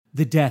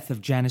The Death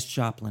of Janis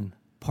Joplin,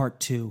 Part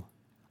 2.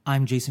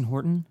 I'm Jason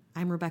Horton.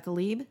 I'm Rebecca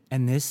Lieb.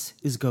 And this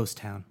is Ghost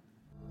Town.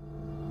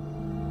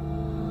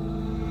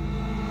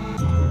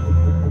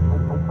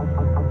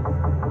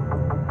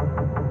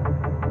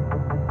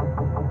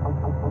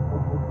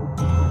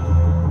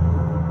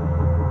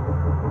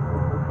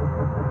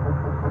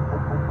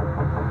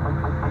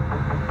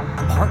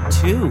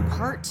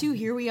 Part 2,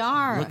 here we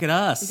are. Look at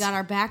us. We got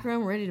our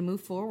background ready to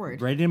move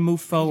forward. Ready to move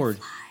forward.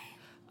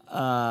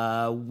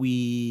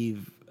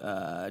 We've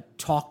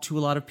talked to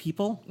a lot of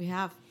people. We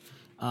have.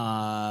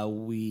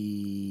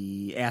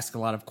 We ask a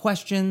lot of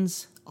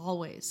questions.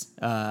 Always.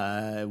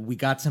 We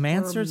got some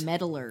answers. We're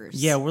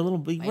meddlers. Yeah, we're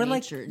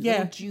nature. like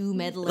little Jew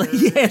meddlers.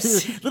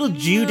 Yes, little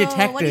Jew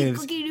detectives.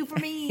 What can you do for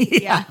me?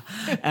 Yeah.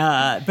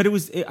 But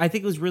I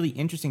think it was really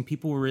interesting.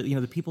 People were really,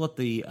 the people at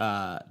the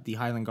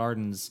Highland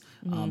Gardens,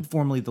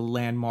 formerly the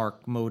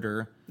Landmark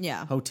Motor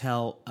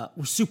Hotel,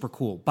 were super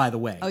cool, by the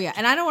way. Oh, yeah.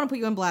 And I don't want to put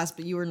you on blast,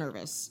 but you were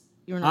nervous.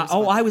 You were nervous.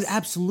 I was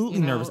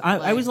absolutely nervous.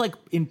 I was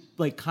in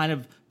kind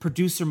of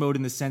producer mode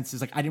in the sense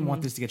is I didn't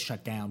want this to get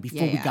shut down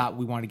before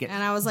we wanted to get.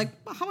 And I was like,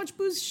 how much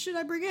booze should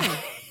I bring in?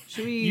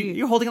 Should we?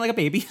 You're holding it like a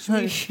baby.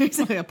 It's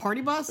like a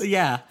party bus.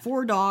 Yeah,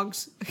 4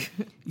 dogs.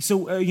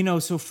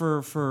 So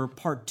for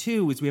part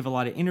 2 is we have a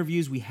lot of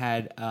interviews. We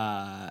had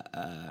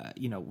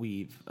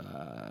we've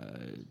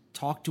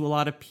talked to a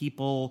lot of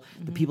people.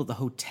 The people at the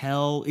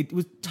hotel. It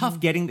was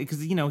tough getting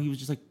because he was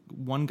just like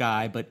one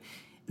guy, but.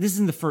 This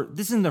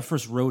isn't the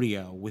first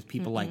rodeo with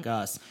people like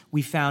us.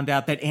 We found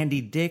out that Andy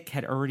Dick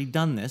had already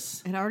done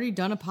this. Had already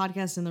done a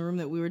podcast in the room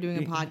that we were doing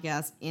a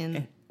podcast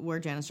in where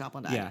Janis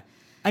Joplin died. Yeah,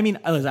 I mean,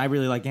 I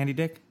really like Andy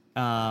Dick.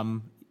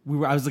 I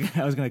was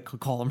gonna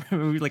call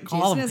him. We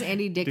call Jason him. has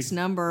Andy Dick's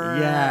number.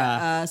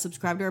 Yeah.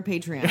 Subscribe to our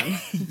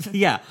Patreon.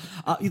 Yeah.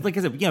 Like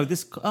I said,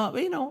 this.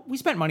 We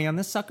spent money on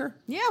this sucker.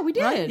 Yeah, we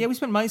did. Right? Yeah, we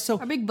spent money. So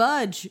our big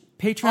budge.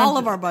 Patreon. All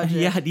of our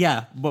budget.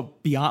 Yeah.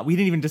 But beyond, we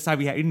didn't even decide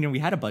we didn't know we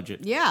had a budget.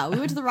 Yeah, we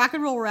went to the Rock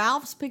and Roll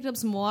Ralph's, picked up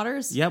some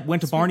waters. Yep.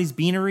 Went to Barney's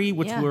Beanery,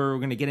 which we're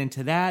going to get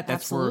into that.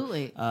 That's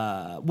absolutely.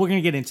 We're going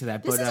to get into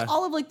that. This is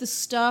all of the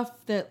stuff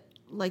that.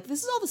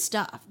 This is all the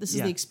stuff. This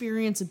is the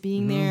experience of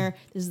being there.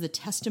 This is the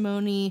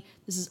testimony.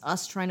 This is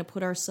us trying to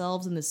put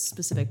ourselves in this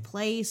specific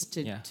place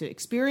to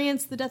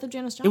experience the death of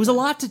Janis Joplin. It was a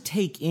lot to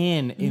take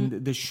in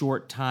the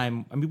short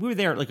time. I mean, we were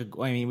there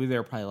we were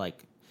there probably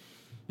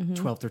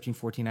 12, 13,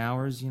 14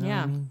 hours. You know what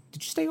I mean?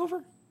 Did you stay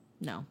over?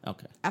 No.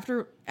 Okay.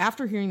 After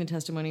hearing the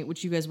testimony,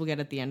 which you guys will get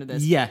at the end of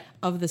this,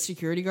 of the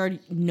security guard,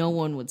 no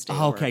one would stay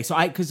over. Okay,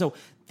 so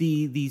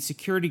the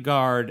security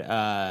guard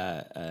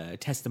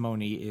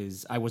testimony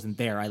is I wasn't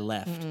there. I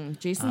left.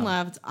 Jason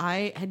left.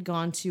 I had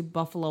gone to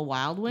Buffalo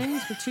Wild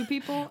Wings with 2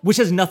 people, which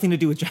has nothing to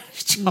do with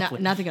Janis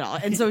Joplin. Nothing at all.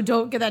 And so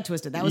don't get that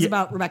twisted. That was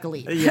about Rebecca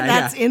Lee.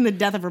 That's in the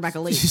death of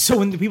Rebecca Lee. So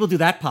when the people do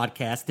that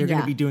podcast, they're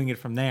going to be doing it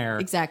from there.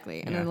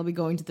 Exactly, and then they'll be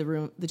going to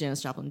the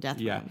Janis Joplin death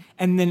room.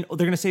 And then they're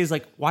going to say is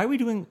why are we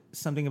doing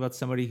something about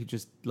somebody who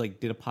just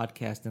did a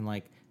podcast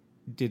and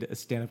did a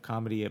stand-up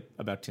comedy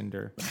about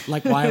Tinder?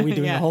 Why are we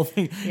doing the whole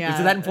thing? Yeah.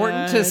 Is that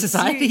important to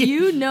society?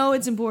 You know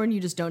it's important.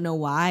 You just don't know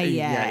why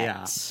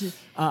yet.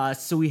 Yeah.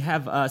 So we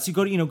have. So you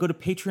go to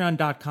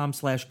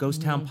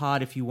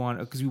patreon.com/ghosttownpod if you want,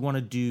 because we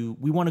want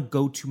to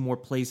go to more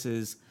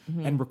places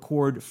and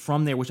record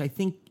from there, which I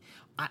think.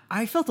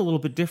 I felt a little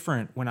bit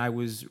different when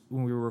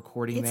we were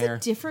recording there.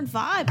 It's a different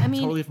vibe. I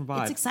mean, totally different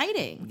vibe. It's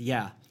exciting.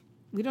 Yeah.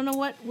 We don't know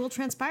what will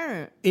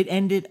transpire. It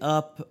ended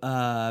up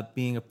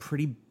being a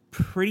pretty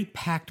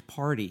packed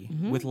party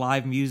with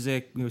live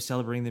music. We were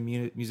celebrating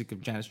the music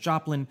of Janis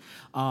Joplin.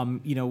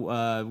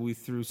 We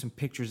threw some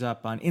pictures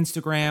up on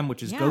Instagram,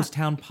 which is Ghost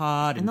Town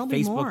Pod, and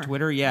Facebook,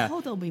 Twitter. Yeah. Oh,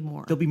 there'll be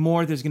more. There'll be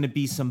more. There's going to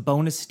be some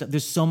bonus stuff.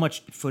 There's so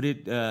much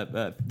footage.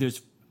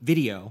 There's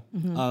video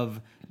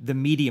of the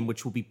medium,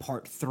 which will be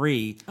part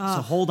 3. So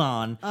hold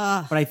on.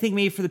 But I think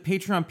maybe for the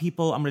Patreon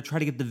people, I'm going to try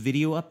to get the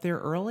video up there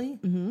early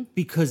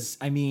because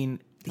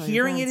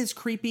hearing it is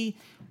creepy,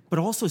 but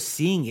also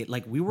seeing it,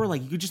 we were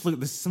you could just look at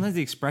this. Sometimes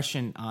the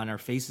expression on our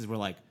faces were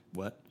like,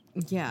 what?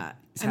 Yeah.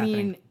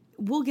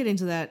 We'll get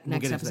into that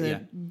next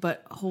episode,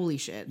 but holy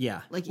shit.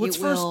 Yeah.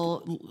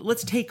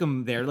 Let's take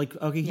them there.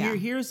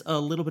 Here's a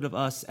little bit of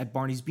us at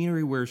Barney's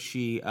Beanery where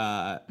she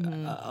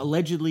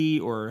allegedly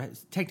or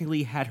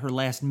technically had her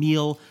last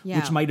meal,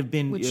 which might have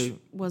been... Which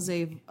was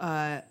a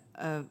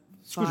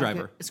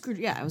screwdriver. It was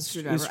a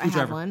screwdriver. I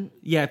have one.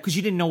 Yeah, because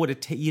you didn't know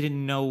what you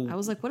didn't know... I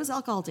was like, what does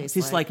alcohol taste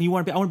like? I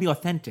want to be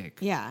authentic.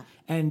 Yeah.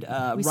 And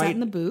we sat in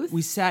the booth.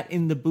 We sat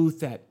in the booth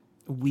that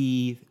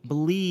we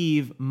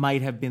believe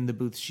might have been the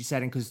booth she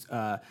sat in because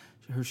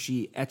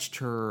she etched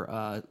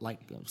her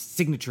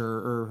signature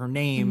or her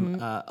name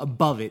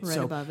above it. Right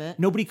so above it.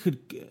 Nobody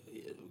could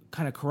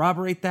kind of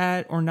corroborate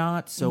that or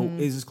not. So it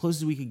was as close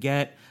as we could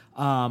get.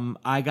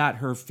 I got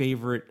her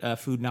favorite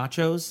food,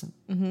 nachos.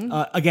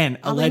 Again,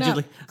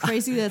 allegedly.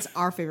 Crazy that's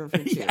our favorite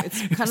food, too. Yeah. It's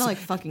kind of like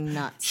fucking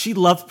nuts. She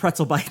loved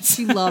pretzel bites.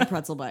 She loved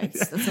pretzel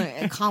bites. That's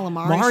like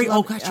calamari.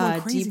 Oh, gosh,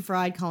 you're crazy. Deep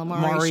fried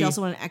calamari. She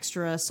also wanted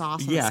extra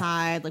sauce on the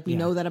side. Like, we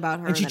know that about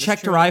her. And she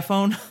checked her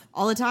iPhone.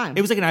 All the time.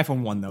 It was like an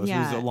iPhone 1, though.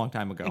 Yeah. So it was a long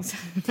time ago.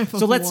 Exactly.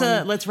 So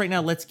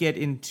let's get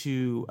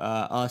into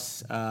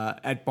us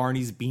at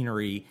Barney's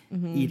Beanery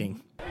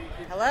eating.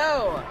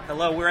 Hello,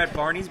 we're at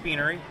Barney's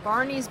Beanery.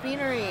 Barney's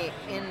Beanery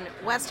in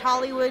West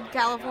Hollywood,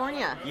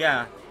 California.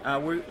 Yeah,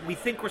 we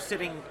think we're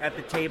sitting at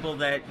the table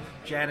that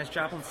Janis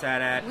Joplin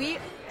sat at. We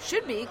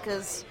should be,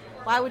 because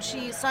why would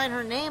she sign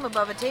her name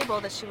above a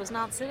table that she was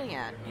not sitting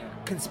at? Yeah.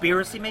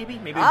 Conspiracy, maybe?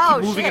 Maybe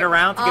keep moving it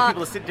around to get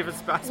people to sit in different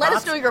spots. Let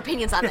us know your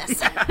opinions on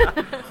this.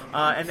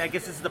 And I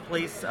guess this is the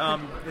place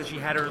that she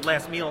had her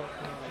last meal.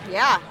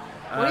 Yeah.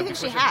 What do you think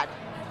she had?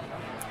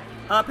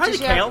 Probably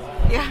kale.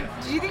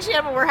 Do you think she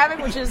had what we're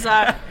having, which is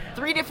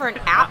 3 different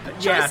app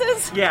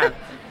choices? Yeah.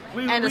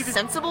 And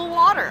sensible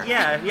water.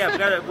 Yeah.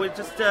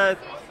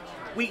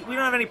 We don't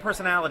have any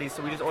personality,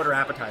 so we just order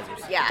appetizers.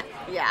 Yeah.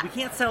 We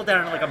can't settle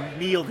down on like a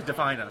meal to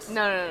define us.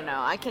 No.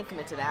 I can't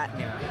commit to that.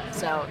 Yeah.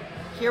 So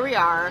here we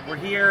are. We're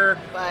here.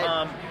 But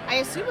I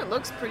assume it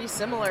looks pretty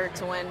similar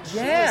to when she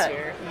was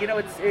here. You know,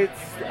 it's.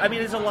 I mean,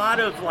 there's a lot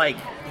of like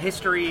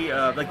history.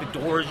 Like the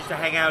Doors used to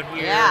hang out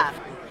here. Yeah.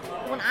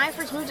 When I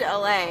first moved to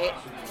LA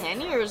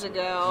 10 years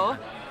ago,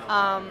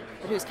 but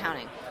who's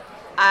counting?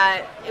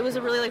 It was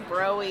a really like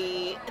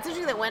bro-y. It's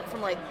interesting that went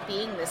from like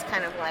being this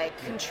kind of like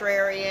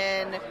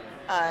contrarian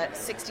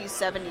 60s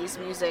 70s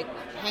music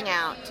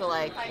hangout to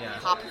like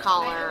pop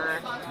collar,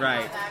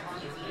 right?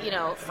 You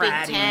know,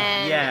 Fratty, Big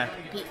Ten,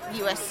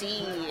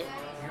 USC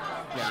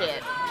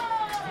shit.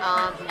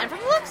 And from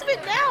the looks of it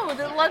now,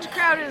 the lunch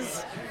crowd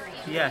is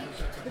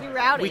pretty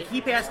rowdy. We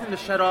keep asking them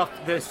to shut off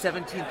the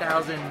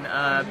 17,000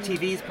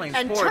 TVs playing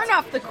and sports. And turn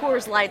off the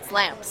Coors Lights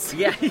lamps.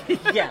 Yeah.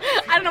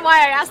 I don't know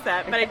why I asked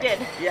that, but I did.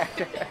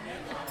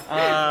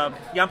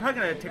 I'm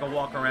probably going to take a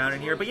walk around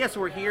in here. But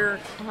so we're here.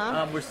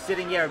 We're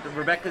sitting,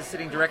 Rebecca's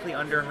sitting directly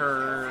under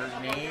her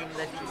name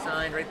that she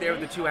signed right there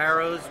with the 2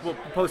 arrows. We'll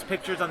post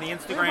pictures on the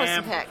Instagram. We'll post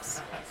some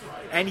pics.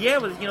 And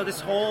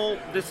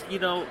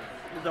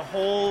the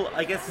whole,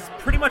 I guess,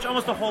 pretty much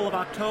almost the whole of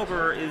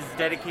October is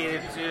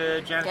dedicated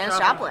to Janis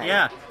Joplin.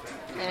 Yeah.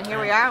 And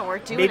here we are, we're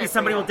doing Maybe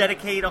somebody will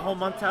dedicate a whole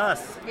month to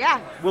us. Yeah.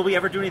 Will we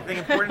ever do anything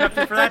important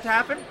enough for that to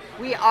happen?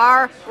 We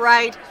are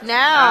right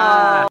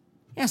now.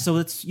 So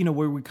it's,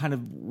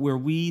 where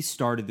we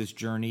started this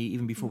journey,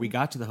 even before we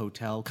got to the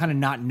hotel, kind of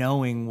not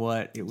knowing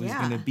what it was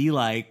going to be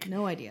like.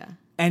 No idea.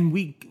 And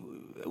we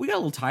got a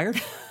little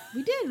tired.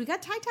 We did. We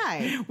got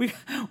tie-tie.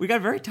 We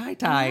got very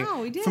tie-tie.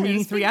 No, we did. From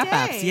eating 3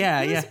 apps.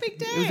 Yeah, It was a big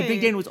day. It was a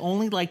big day, and it was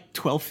only like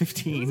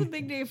 12:15. It was a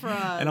big day for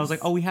us. And I was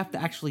like, we have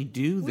to actually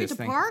do this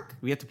thing. We had to park?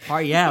 We had to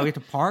park. Yeah, we had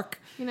to park.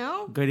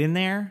 Get in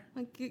there.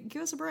 Like,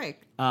 give us a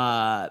break.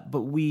 But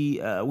we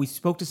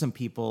spoke to some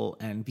people,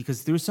 and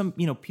because there were some,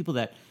 people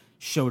that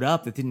showed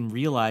up that didn't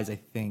realize, I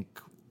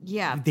think,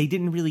 they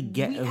didn't really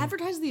get. We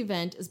advertised the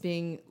event as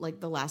being like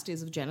the last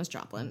days of Janis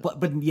Joplin, but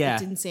it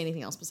didn't say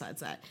anything else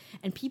besides that.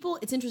 And people,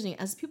 it's interesting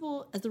as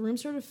the room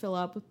started to fill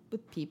up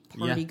with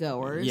party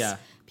goers. Yeah.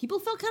 People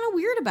felt kind of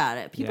weird about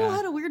it. People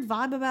had a weird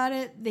vibe about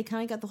it. They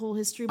kind of got the whole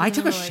history. I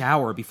took a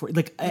shower before,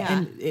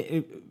 and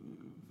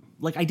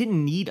I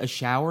didn't need a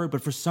shower,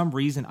 but for some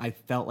reason I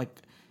felt like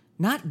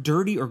not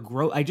dirty or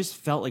gross. I just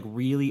felt like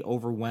really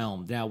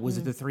overwhelmed. Now, was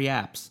it the 3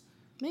 apps?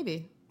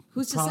 Maybe.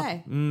 Who's to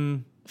say?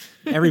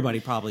 Everybody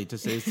probably is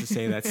to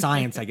say that.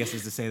 Science, I guess,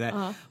 is to say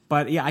that.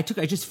 But yeah, I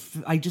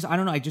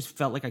don't know. I just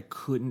felt like I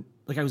couldn't,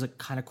 like I was like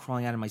kind of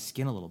crawling out of my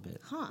skin a little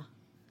bit.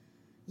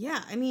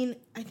 Yeah, I mean,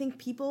 I think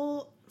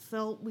people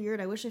felt weird.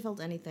 I wish I felt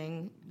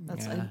anything.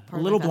 That's a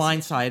little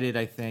blindsided,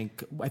 I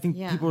think. I think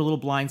people were a little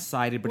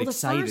blindsided, but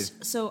excited.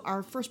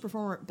 Our first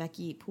performer,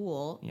 Becky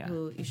Poole,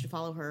 who you should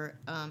follow her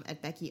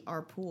at Becky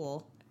R.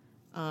 Poole.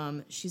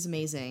 She's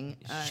amazing.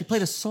 She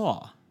played a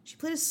saw.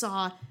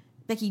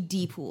 Becky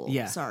D. Poole.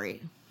 Yeah.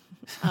 Sorry.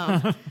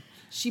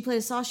 She played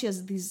a saw. She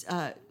has these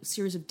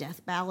series of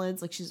death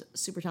ballads. Like, she's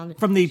super talented.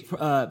 From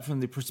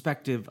the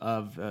perspective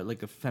of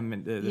like a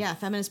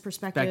feminist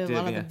perspective. A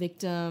lot of the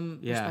victim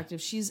perspective.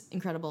 She's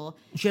incredible.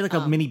 She had like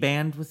a mini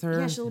band with her.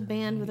 Yeah, she had a little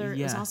band with her.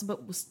 It was awesome. But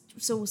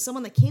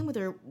someone that came with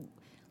her,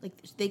 like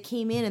they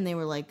came in and they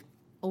were like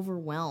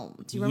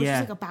overwhelmed. Do you remember? She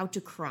was like about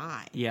to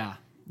cry. Yeah.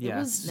 It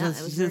was nuts.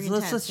 It was very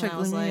intense. Let's check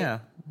in.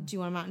 Do you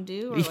want a Mountain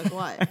Dew or like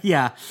what?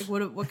 Yeah.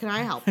 Like what can I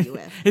help you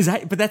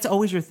with? But that's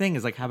always your thing,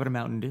 is like, how about a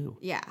Mountain Dew?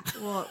 Yeah.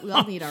 Well, we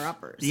all need our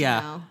uppers.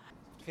 Yeah.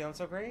 Feeling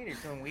so great? You're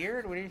feeling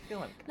weird? What are you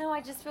feeling? No,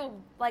 I just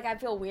feel like I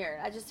feel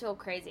weird. I just feel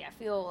crazy. I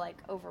feel like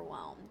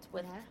overwhelmed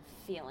with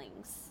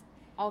feelings.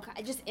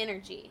 Just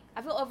energy.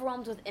 I feel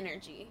overwhelmed with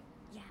energy.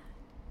 Yeah.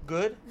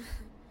 Good?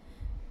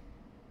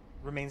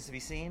 Remains to be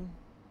seen?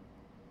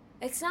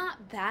 It's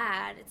not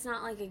bad. It's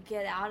not like a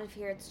get out of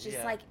here. It's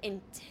just like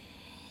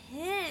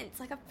intense.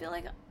 Like, I feel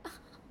like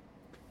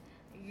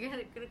You're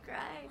gonna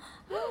cry.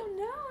 Oh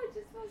no, it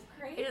just feels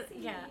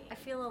crazy. I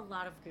feel a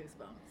lot of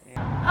goosebumps.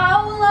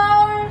 Oh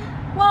Lord,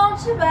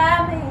 won't you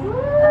buy me a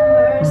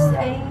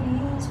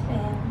Mercedes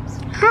Benz?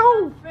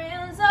 Ow! My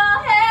friends all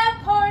have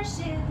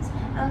Porsches.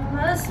 I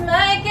must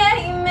make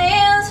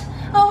amends.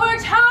 I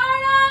worked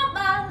hard all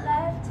my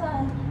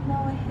lifetime. No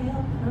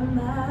help from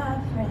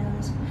my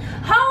friends.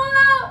 Oh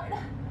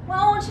Lord,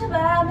 won't you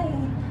buy me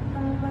a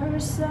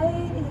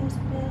Mercedes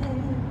Benz?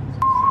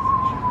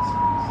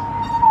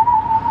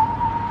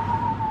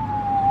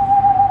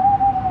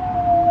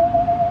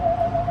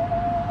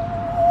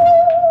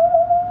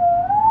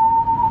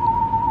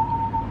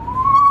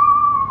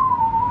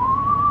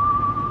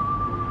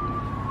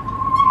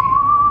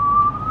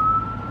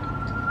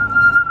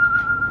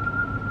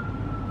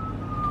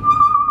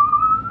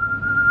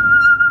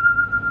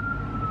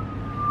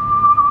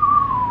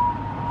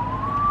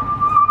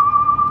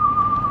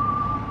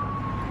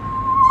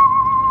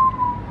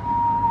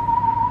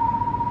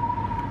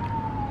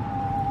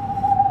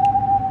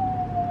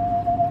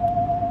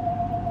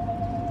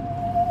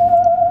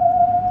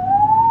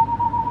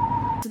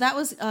 That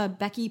was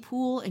Becky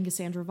Poole and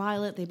Cassandra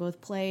Violet. They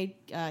both played.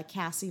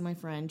 Cassie, my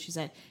friend, she's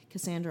at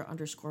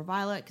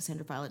Cassandra_Violet,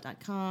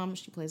 CassandraViolet.com.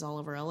 She plays all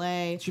over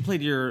LA. She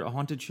played your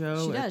haunted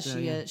show. She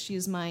does. She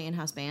is my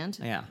in-house band.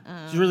 Yeah,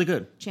 she's really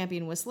good.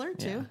 Champion whistler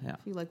too. Yeah.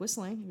 If you like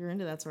whistling, if you're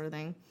into that sort of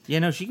thing. Yeah,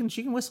 no, she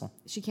can whistle.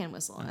 She can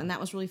whistle, and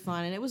that was really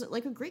fun. And it was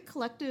like a great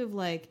collective.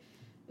 Like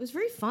it was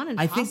very fun and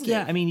I positive.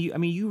 think I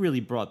mean you really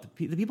brought the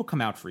people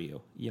come out for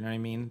you. You know what I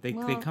mean? They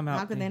come out.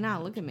 How could they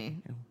not? Look at me.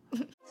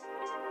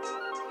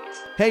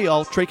 Hey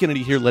y'all, Trey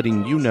Kennedy here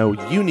letting you know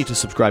you need to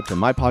subscribe to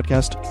my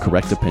podcast,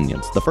 Correct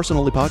Opinions, the first and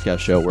only podcast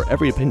show where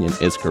every opinion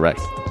is correct,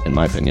 in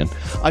my opinion.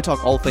 I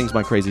talk all things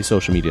my crazy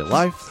social media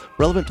life,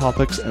 relevant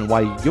topics, and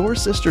why your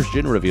sister's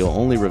gin reveal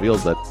only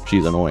reveals that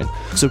she's annoying.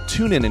 So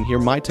tune in and hear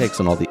my takes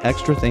on all the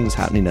extra things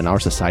happening in our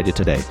society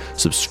today.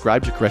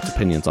 Subscribe to Correct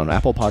Opinions on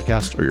Apple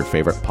Podcasts or your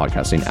favorite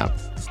podcasting app.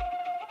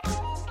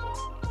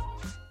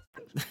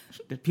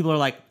 People are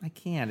like, I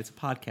can't, it's a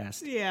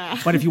podcast. Yeah.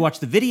 But if you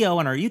watch the video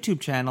on our YouTube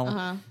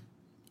channel,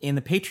 in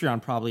the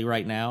Patreon probably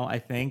right now, I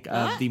think,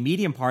 of the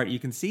medium part, you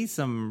can see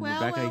some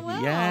Rebecca.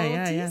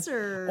 Yeah.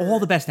 Teaser. All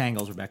the best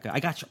angles, Rebecca. I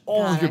got you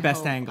all your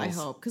best angles. I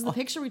hope. Because the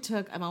picture we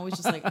took, I'm always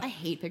just like, I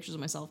hate pictures of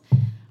myself.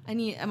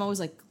 I'm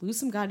always like, lose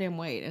some goddamn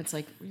weight. And it's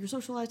like, you're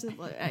socialized.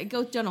 I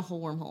go down a whole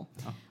wormhole.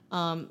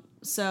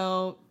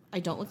 So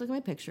I don't look like my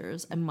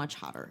pictures. I'm much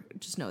hotter.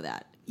 Just know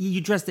that. You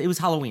dressed. It was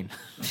Halloween.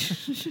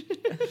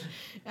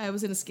 I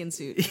was in a skin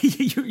suit.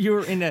 you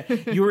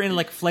were in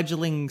like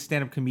fledgling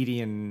stand-up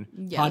comedian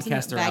podcaster I was in a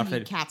baggy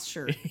outfit. Cat's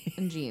shirt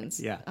and jeans.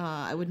 Yeah.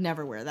 I would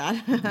never wear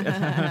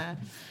that.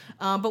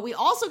 But we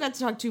also got to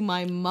talk to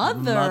my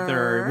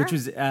mother,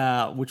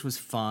 which was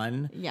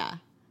fun. Yeah.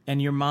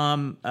 And your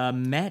mom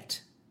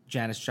met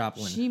Janis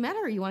Joplin. She met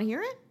her. You want to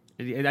hear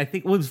it? I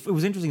think it was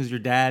interesting because your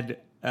dad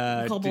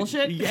called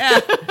bullshit.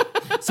 Yeah.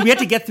 So we had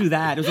to get through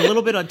that. It was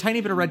a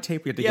tiny bit of red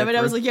tape we had to get through. Yeah, but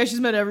I was like, yeah, she's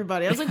met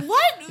everybody. I was like,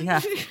 what? Yeah.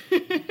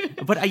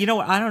 But you know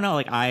what? I don't know.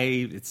 Like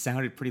it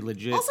sounded pretty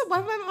legit. Also, why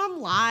would my mom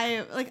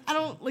lie? Like, I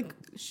don't like.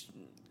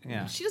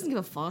 Yeah. She doesn't give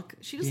a fuck.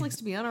 She just likes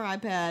to be on her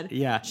iPad.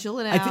 Yeah.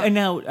 Chilling out. And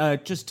now,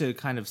 just to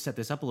kind of set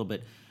this up a little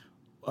bit,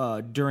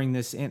 during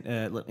this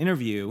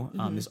interview,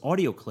 this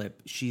audio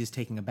clip, she is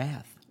taking a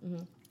bath.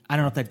 Mm-hmm. I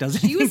don't know if that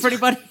does anything for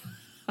anybody.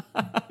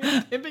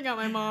 Pimping out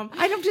my mom.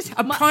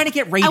 I'm trying to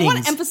get ratings. I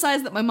want to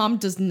emphasize that my mom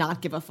does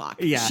not give a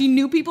fuck. Yeah. She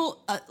knew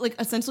people, like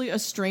essentially a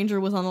stranger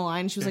was on the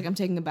line. She was like, I'm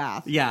taking a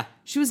bath. Yeah.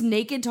 She was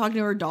naked talking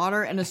to her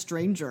daughter and a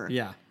stranger.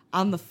 Yeah.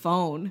 On the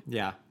phone.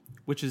 Yeah.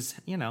 Which is,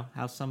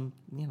 how some,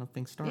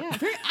 things start. Yeah.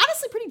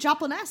 Honestly, pretty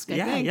Joplin-esque, I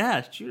think.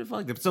 Yeah. She would have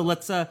liked it. So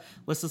let's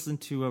listen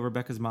to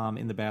Rebecca's mom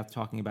in the bath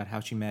talking about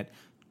how she met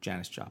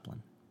Janis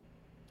Joplin.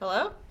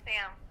 Hello?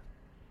 Sam.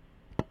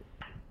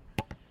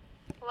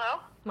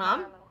 Hello?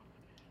 Mom?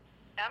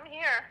 I'm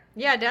here.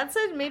 Yeah, Dad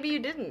said maybe you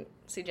didn't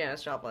see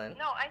Janis Joplin.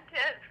 No, I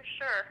did, for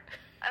sure.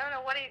 I don't know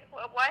where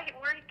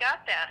he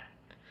got that.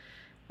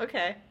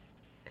 Okay.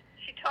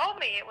 She told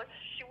me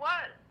she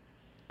was.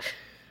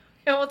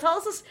 Yeah, well, tell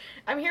us this.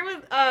 I'm here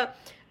with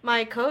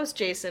my co-host,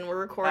 Jason. We're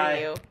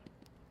recording you.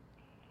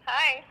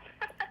 Hi.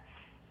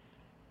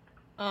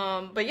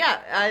 But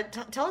yeah,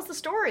 tell us the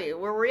story.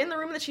 We're in the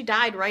room that she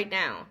died right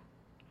now.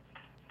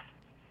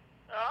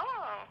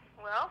 Oh,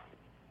 well.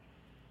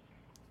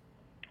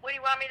 What do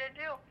you want me to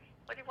do?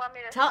 What do you want me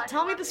to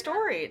tell me the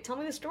story. Tell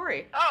me the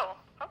story. Oh,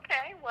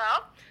 okay.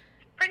 Well,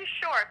 it's pretty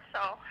short,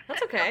 so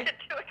that's okay. Don't get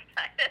too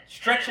excited.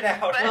 Stretch it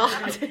out.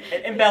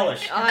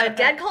 Embellish.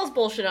 Dad calls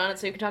bullshit on it,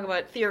 so you can talk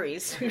about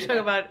theories. You can talk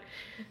about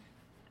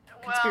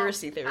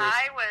conspiracy theories.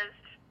 I was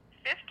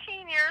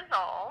 15 years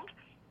old.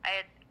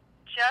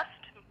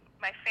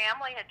 My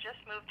family had just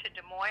moved to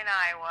Des Moines,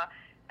 Iowa.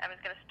 I was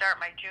going to start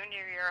my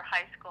junior year of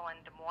high school in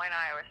Des Moines,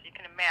 Iowa, so you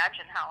can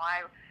imagine how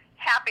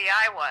happy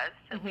I was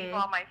to leave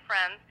all my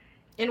friends.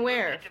 In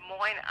where? Des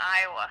Moines,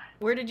 Iowa.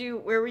 Where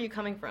were you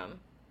coming from?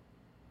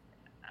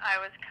 I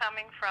was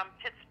coming from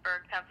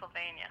Pittsburgh,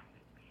 Pennsylvania.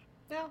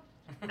 Yeah.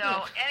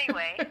 So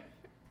anyway,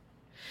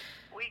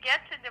 we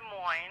get to Des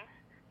Moines,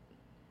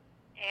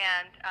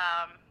 and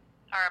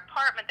our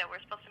apartment that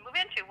we're supposed to move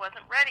into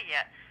wasn't ready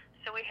yet.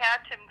 So we had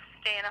to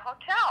stay in a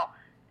hotel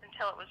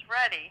until it was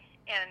ready.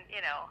 And,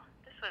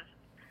 this was,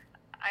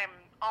 I'm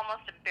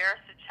almost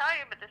embarrassed to tell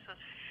you, but this was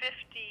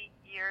 50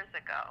 years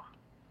ago.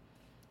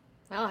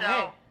 Oh,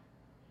 so,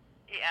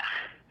 yeah.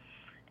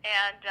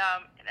 And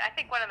I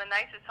think one of the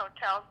nicest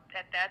hotels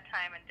at that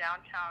time in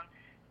downtown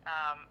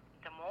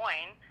Des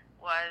Moines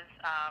was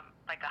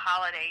like a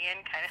Holiday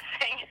Inn kind of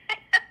thing.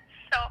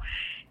 So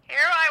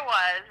here I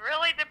was,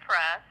 really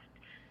depressed,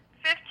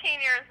 15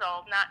 years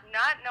old, not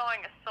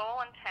knowing a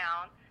soul in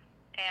town,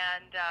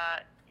 and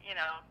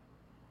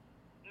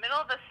middle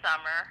of the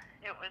summer,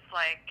 it was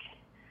like,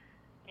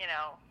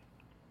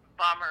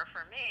 bummer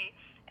for me.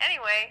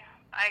 Anyway,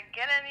 I'm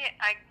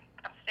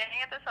staying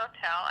at this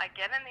hotel. I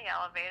get in the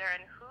elevator,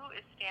 and who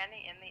is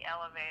standing in the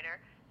elevator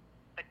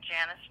but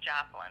Janis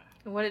Joplin?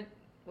 What'd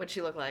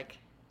she look like?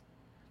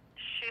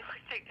 She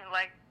looked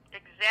like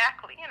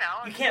exactly,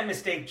 You can't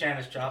mistake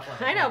Janis Joplin.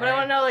 I know, but I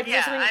want to know, like, is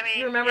there something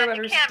you remember about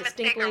her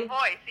distinctly? You can't mistake her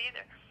voice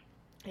either.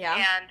 Yeah.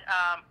 And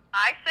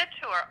I said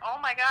to her, "Oh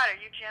my God, are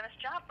you Janis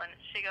Joplin?"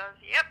 She goes,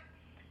 "Yep."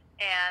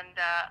 And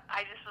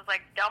I just was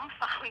like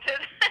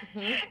dumbfounded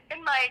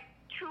in my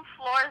 2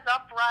 floors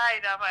up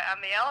ride on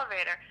the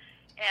elevator.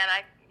 And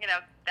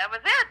that was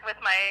it with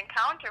my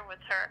encounter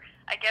with her.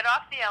 I get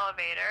off the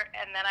elevator,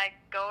 and then I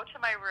go to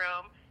my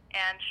room,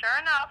 and sure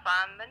enough,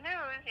 on the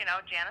news,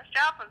 Janis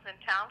Joplin's in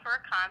town for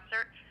a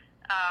concert.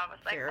 I was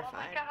like,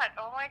 Terrified.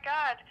 oh my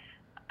God.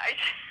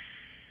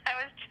 I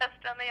was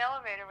just on the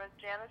elevator with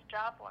Janis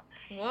Joplin.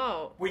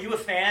 Whoa. Were you a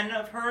fan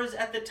of hers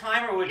at the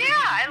time, or would you?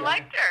 Yeah, I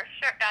liked her.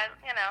 Sure,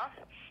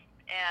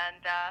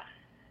 and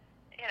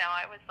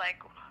I was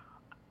like,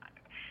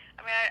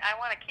 I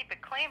want to keep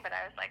it clean, but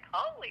I was like,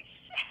 holy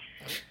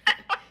shit.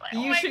 Like,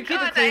 You should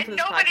keep it I clean had for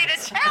this nobody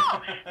podcast. to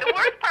tell. The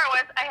worst part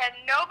was I had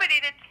nobody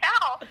to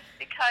tell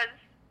because,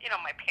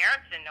 my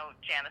parents didn't know who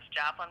Janis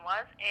Joplin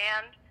was,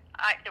 and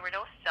there were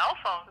no cell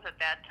phones at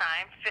that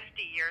time,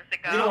 50 years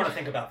ago. We don't want to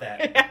think about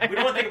that. We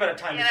don't want to think about a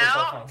time before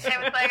cell phones. It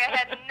was like I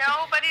had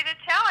nobody to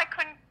tell. I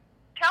couldn't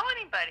tell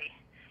anybody.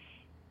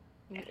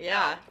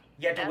 Yeah.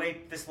 You had to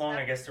wait this long,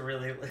 I guess, to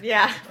really...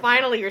 Yeah,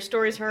 finally your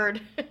story's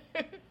heard.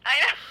 I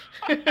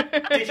know.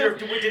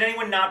 Did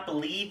anyone not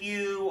believe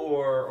you,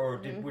 or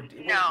did...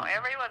 No,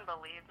 everyone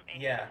believed me.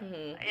 Yeah.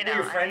 Mm-hmm. Were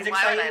your friends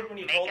excited when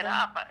you told them?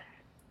 Why would I make it up?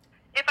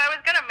 If I was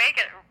going to make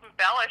it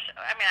embellish,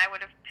 I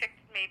would have picked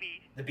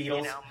maybe... The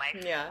Beatles?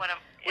 Yeah.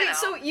 Wait,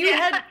 so you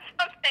had...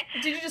 something.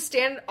 Did you just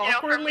stand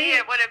awkwardly? For me,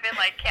 it would have been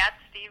like Cat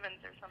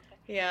Stevens or something.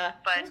 Yeah.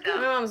 But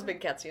my mom was a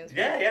big Cat Stevens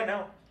fan. Yeah,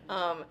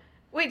 no.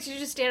 Wait, did you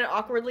just stand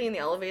awkwardly in the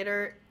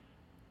elevator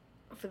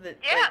for the...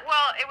 Yeah,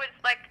 well, it was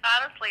like,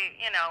 honestly,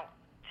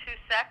 2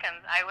 seconds.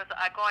 I was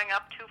going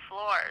up 2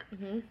 floors.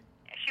 Mm-hmm.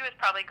 She was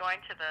probably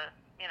going to the,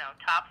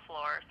 top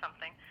floor or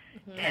something.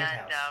 Mm-hmm.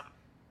 And,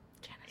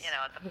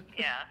 Janis.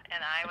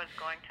 and I was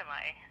going to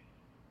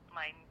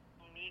my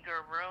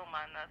meager room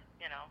on the,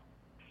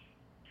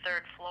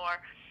 3rd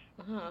floor.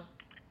 Uh-huh.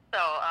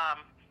 So,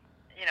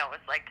 it was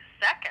like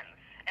seconds.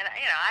 And,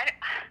 I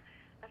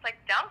was like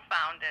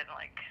dumbfounded,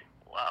 like,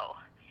 whoa.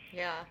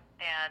 Yeah.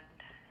 And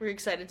were you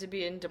excited to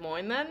be in Des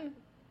Moines then?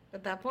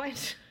 At that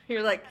point,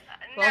 you're like,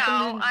 no.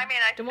 welcome to I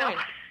Des Moines.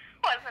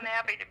 Still wasn't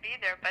happy to be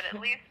there, but at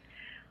least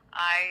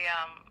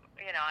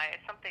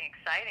something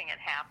exciting had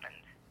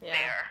happened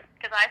there.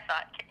 Because I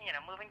thought,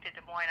 moving to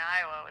Des Moines,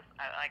 Iowa was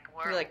like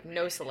You're like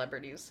no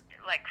celebrities.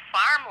 Like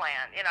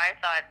farmland. I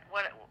thought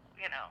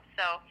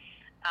So,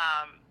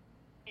 I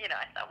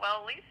thought,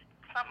 well, at least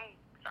something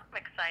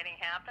exciting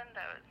happened.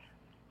 I was.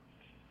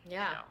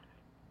 Yeah.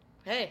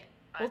 Hey,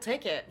 we'll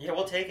take it. Yeah,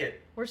 we'll take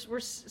it. We're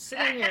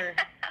sitting here,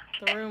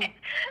 the room.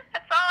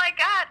 That's all I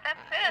got.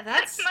 That's it.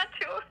 That's not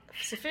too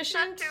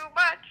sufficient. Not too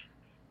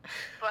much.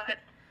 But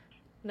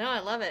no, I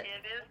love it.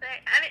 It is,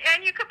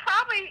 and you could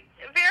probably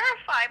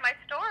verify my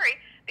story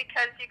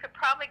because you could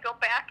probably go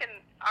back in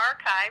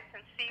archives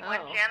and see when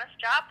Janis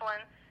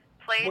Joplin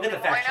played in Des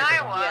Moines,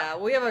 Iowa. Yeah,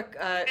 we have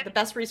the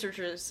best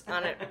researchers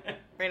on it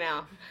right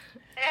now.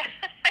 Yeah,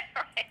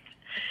 right.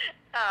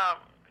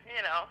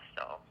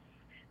 So.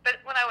 But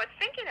when I was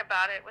thinking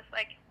about it, it was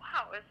like,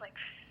 wow, it was like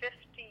 50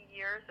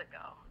 years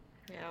ago.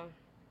 Yeah.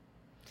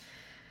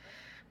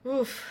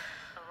 Oof.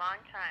 A long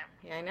time.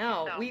 Yeah, I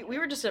know. So. We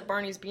were just at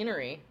Barney's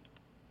Beanery,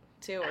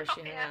 too, where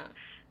she hung out.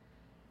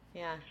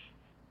 Yeah.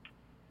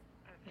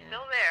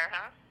 Still there,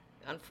 huh?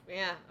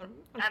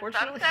 Unfortunately.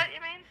 On Sunset,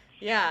 you mean?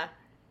 Yeah.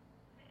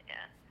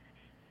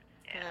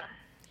 Yeah.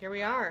 Here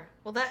we are.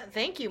 Well,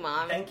 thank you,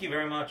 Mom. Thank you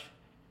very much.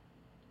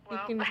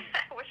 Well,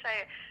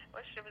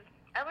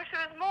 I wish it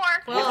was more.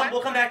 Well,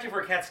 we'll come back to you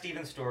for a Cat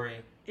Stevens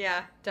story.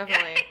 Yeah,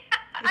 definitely.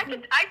 I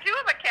do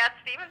have a Cat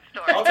Stevens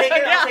story. I'll take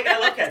it. I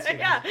love Cat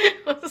Stevens. Yeah.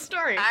 What's the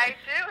story? I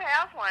do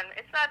have one.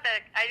 It's not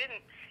that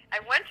I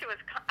went to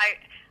his.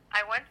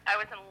 I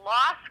was in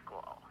law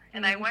school,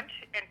 and I went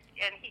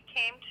and he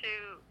came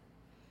to,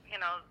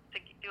 to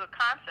do a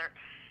concert,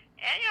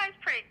 and he was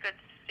a pretty good,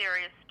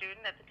 serious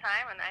student at the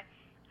time, and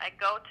I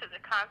go to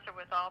the concert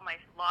with all my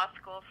law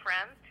school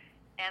friends,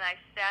 and I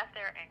sat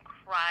there and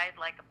cried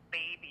like a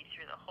baby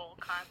through the whole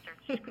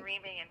concert,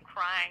 screaming and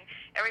crying.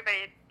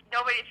 Nobody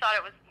thought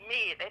it was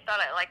me. They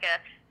thought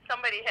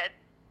somebody had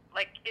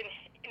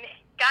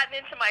gotten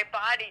into my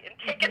body and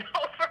taken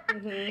over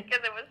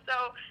because it was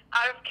so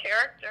out of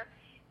character.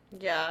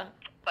 Yeah.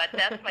 But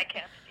that's my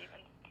Cat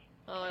Stevens.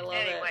 Oh, I love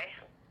it.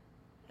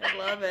 I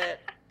love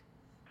it.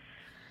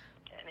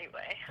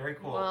 Anyway. Very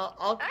cool. Well,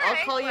 I'll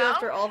call you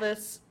after all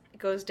this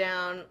goes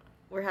down.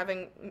 We're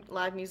having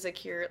live music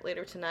here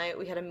later tonight.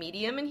 We had a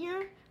medium in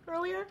here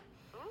earlier.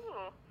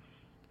 Ooh.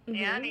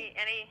 Yeah.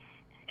 Anything?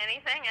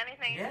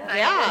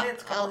 Yeah.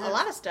 A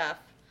lot of stuff.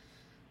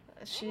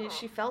 She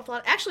felt a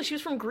lot. Actually, she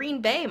was from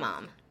Green Bay,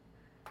 Mom.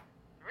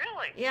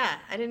 Really? Yeah,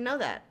 I didn't know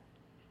that.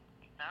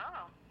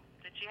 Oh.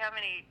 Did she have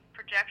any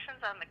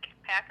projections on the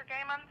Packer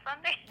game on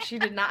Sunday? She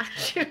did not.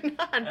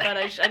 But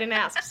I didn't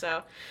ask.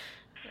 So,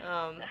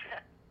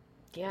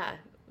 yeah,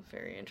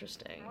 very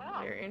interesting.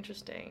 Wow. Very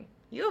interesting.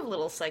 You have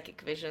little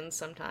psychic visions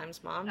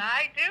sometimes, Mom.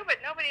 I do, but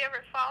nobody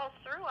ever follows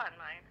through on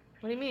mine.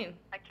 What do you mean?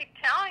 I keep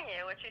telling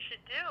you what you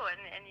should do,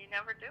 and you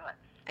never do it.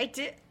 I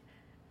did.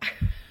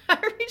 I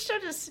reached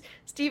out to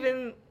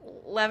Stephen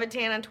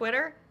Levitan on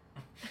Twitter.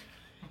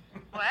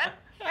 What?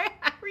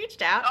 I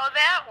reached out. Oh,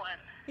 that one.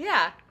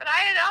 Yeah. But I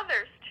had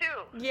others,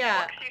 too.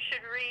 Yeah. Books you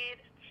should read,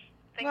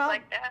 things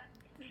like that.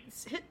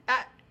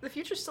 The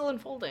future's still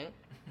unfolding.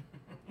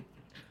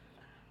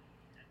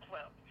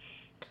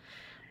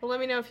 Well, let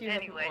me know if you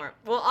have more.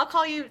 Well, I'll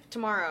call you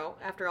tomorrow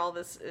after all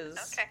this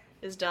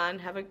is done.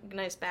 Have a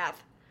nice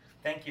bath.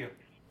 Thank you.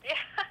 Yeah.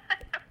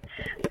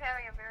 I'm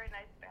having a very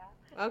nice bath.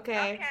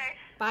 Okay.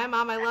 Bye,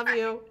 Mom. I love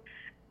you.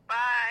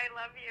 Bye.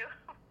 Love you.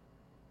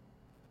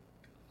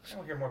 I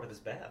want to hear more about this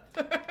bath.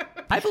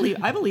 I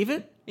believe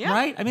it. Yeah.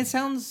 Right? I mean, it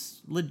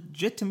sounds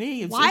legit to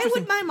me. It's Why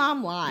would my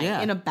mom lie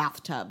in a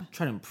bathtub?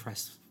 Try to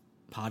impress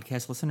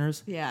podcast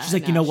listeners. Yeah. She's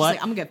like, you know what?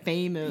 Like, I'm gonna get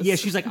famous. Yeah,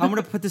 she's like, I'm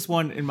gonna put this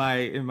one in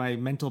my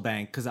mental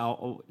bank because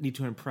I'll need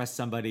to impress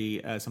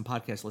somebody, some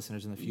podcast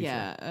listeners in the future.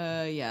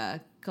 Yeah,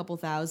 a couple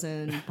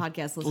thousand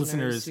podcast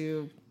listeners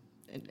who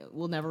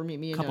will never meet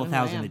me. A couple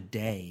thousand a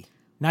day,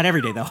 not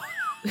every day though.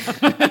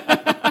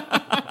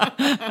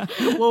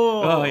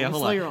 Whoa, oh yeah,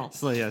 hold slow on. your roll.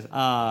 Slow, yes.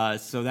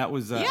 So that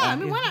was. I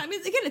mean, why not? I mean,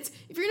 again, it's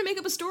if you're gonna make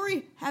up a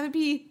story, have it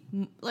be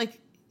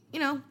like,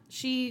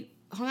 she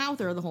hung out with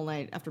her the whole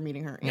night after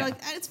meeting her. Like,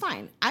 it's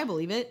fine. I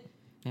believe it.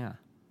 Yeah.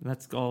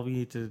 That's all we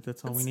need to.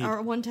 That's all we need.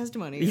 Our one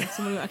testimony. Yeah.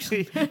 Someone who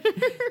actually.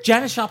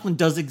 Janis Joplin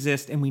does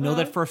exist, and we know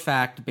that for a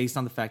fact based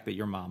on the fact that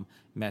your mom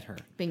met her.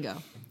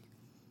 Bingo.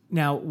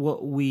 Now,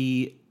 what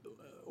we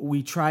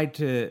tried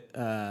to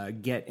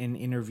get an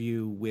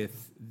interview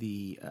with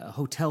the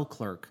hotel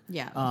clerk.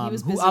 Yeah, he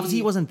was busy. Who obviously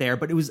he wasn't there,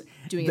 but it was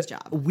doing his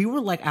job. We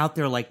were out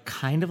there,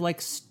 kind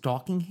of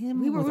stalking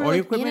him. We were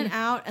audio equipment. in and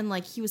out, and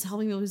he was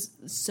helping me. He was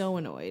so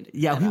annoyed.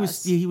 Yeah, he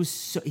was. Yeah, he was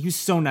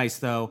so nice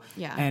though.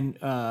 Yeah, and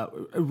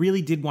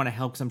really did want to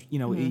help. Because he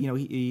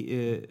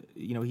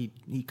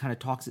kind of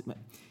talks.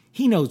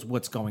 He knows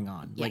what's going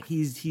on. Yeah.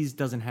 He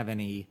doesn't have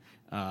any.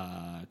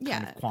 Kind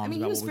of qualms. I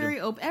mean, he was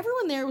very open.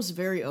 Everyone there was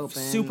very open.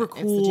 Super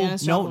cool.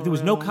 No, there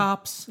was no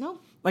cops. No.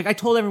 I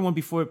told everyone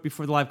before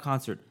the live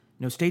concert,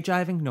 no stage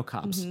diving, no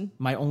cops.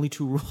 My only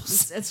two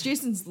rules. It's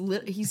Jason's.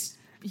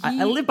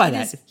 I live by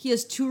that. He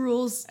has two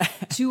rules.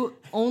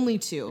 Only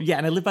two. Yeah,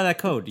 and I live by that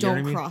code. You know what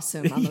I mean? Cross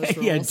him on those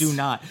rules. Yeah, do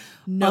not.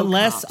 No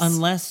cops.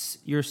 Unless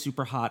you're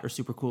super hot or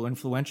super cool, or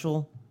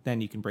influential. Then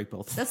you can break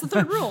both. That's the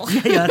third rule.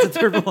 Yeah, that's the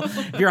third rule.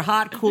 If you're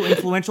hot, cool,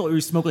 influential, or you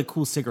smoke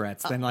cool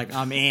cigarettes, then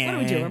I'm in. What are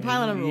we doing? We're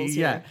piling on rules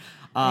here.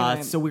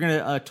 Anyway. So we're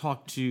gonna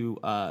talk to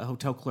a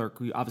hotel clerk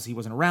who obviously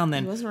wasn't around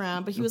then. He wasn't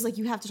around, but he was like,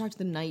 "You have to talk to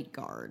the night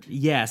guard."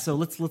 Yeah. So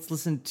let's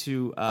listen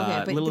to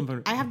I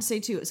have to say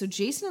too. So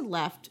Jason had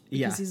left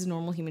because he's a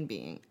normal human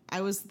being.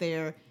 I was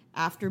there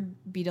after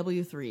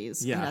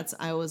BW3s. Yeah. And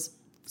I was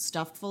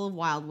stuffed full of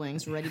Wild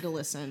Wings, ready to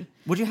listen.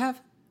 What'd you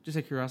have? Just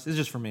out of curiosity. It's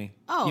just for me.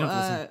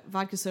 Oh,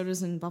 vodka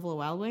sodas and Buffalo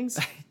Wild Wings.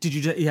 Did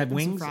you have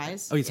wings? Some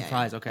fries. Oh, you had some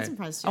fries. Okay. I had some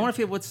fries too. I want to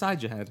figure out what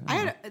side you had.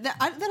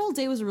 That whole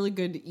day was a really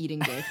good eating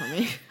day for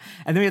me.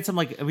 And then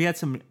we had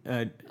some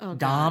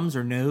Doms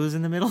or No's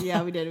in the middle.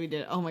 Yeah, we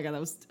did. Oh my God,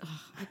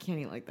 I can't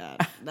eat like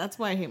that. That's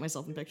why I hate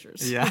myself in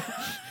pictures. Yeah.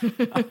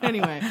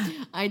 Anyway,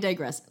 I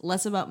digress.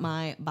 Less about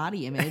my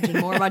body image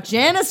and more about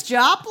Janis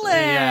Joplin.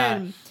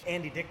 Yeah.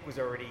 Andy Dick he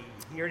already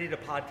did a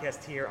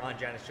podcast here on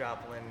Janis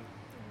Joplin.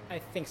 I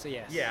think so,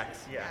 yes. Yeah.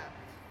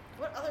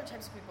 What other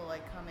types of people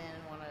come in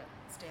and want to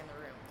stay in the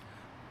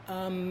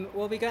room?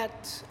 Well, we got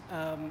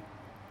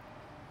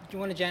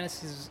one of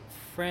Janis's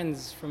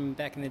friends from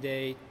back in the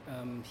day.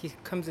 He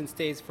comes and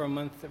stays for a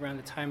month around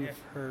the time of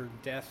her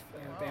death.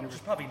 The Which is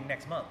probably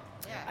next month.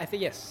 Yeah. I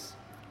think yes.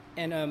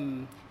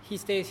 And he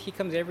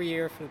comes every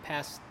year for the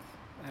past,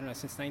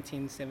 since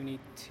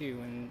 1972,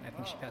 and I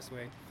think she passed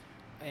away.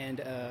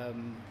 And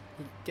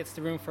he gets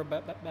the room for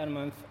about a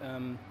month.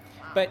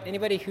 But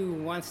anybody who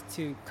wants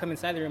to come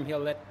inside the room, he'll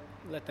let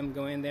them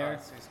go in there.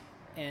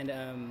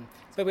 And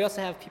but we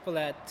also have people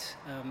that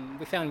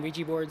we found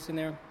Ouija boards in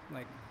there.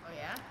 Like, Oh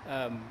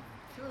yeah.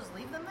 People just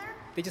leave them there.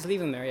 They just leave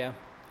them there. Yeah.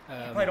 You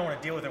probably don't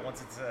want to deal with it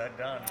once it's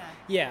done.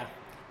 Yeah.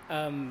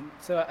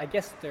 So I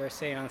guess there are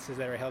seances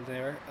that are held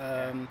there.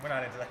 We're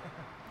not into that.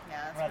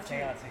 Yeah, We're not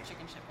seancing.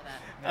 Chicken shit for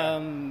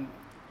that.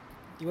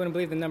 You wouldn't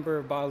believe the number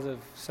of bottles of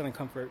Southern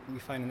Comfort we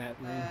find in that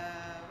room.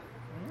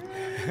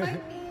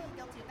 Might be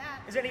guilty of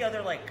that. Is there any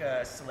other like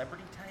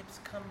celebrity types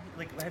come?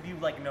 Like, have you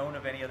like known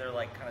of any other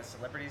like kind of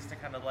celebrities to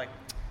kind of like?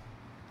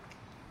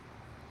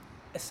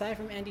 Aside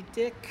from Andy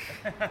Dick,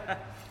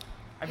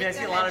 I mean, I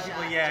see a lot of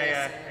people.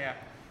 Yeah.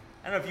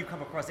 I don't know if you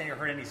come across any or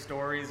heard any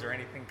stories or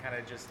anything kind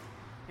of just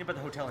about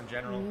the hotel in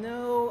general.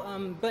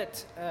 no.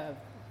 But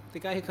the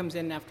guy who comes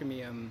in after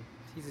me,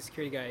 he's a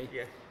security guy.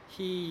 Yeah.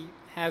 He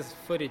has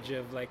footage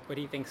of like what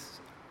he thinks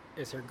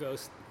is her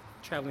ghost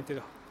traveling through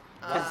the.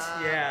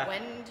 Yeah.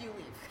 When do you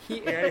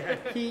leave?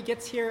 He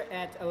gets here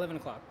at 11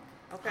 o'clock.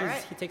 Okay.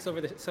 Right. He takes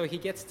over so he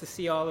gets to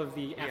see all of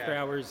the after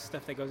hours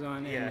stuff that goes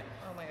on. Yeah. And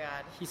Oh my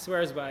god. he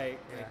swears by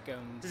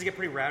Does it get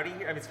pretty rowdy?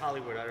 I mean, it's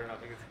Hollywood. I don't know.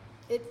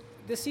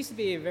 This used to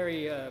be a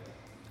very a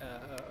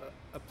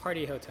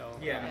party hotel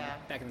Yeah.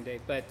 back in the day,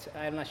 but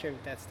I'm not sure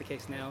if that's the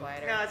case now.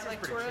 Quieter. No, it's just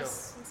like pretty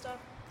tourists and stuff.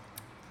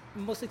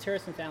 Mostly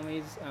tourists and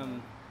families.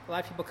 A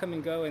lot of people come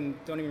and go and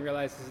don't even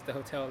realize this is the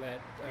hotel that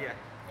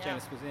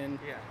Janis was in.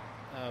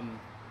 Yeah.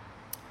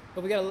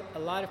 But we got a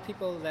lot of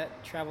people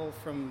that travel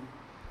from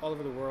all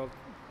over the world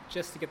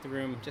just to get the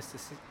room, just to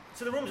see.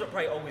 So the rooms are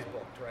probably always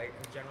booked, right?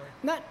 Generally.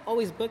 Not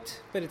always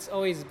booked, but it's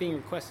always being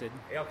requested.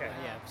 Okay.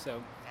 Yeah,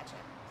 so Gotcha.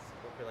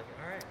 We'll be like,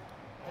 all right.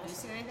 Have you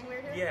seen anything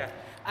weird here? Yeah.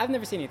 I've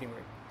never seen anything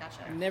weird.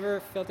 Gotcha. Never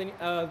felt any.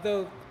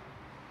 Though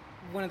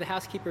one of the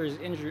housekeepers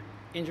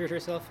injured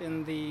herself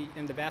in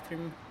the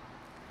bathroom,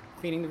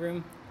 cleaning the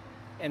room,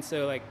 and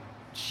so like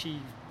she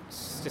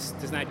just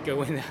does not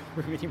go in that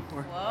room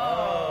anymore.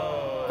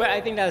 Whoa. But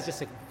I think that was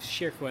just a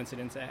sheer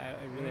coincidence. I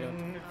really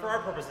don't. For our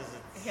purposes,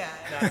 it's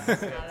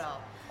Not at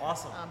all.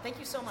 awesome. Thank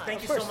you so much.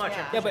 Thank you so much.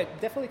 Yeah. Yeah,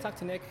 but definitely talk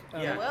to Nick.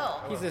 Yeah.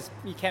 Will. He's this.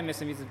 You can't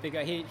miss him. He's a big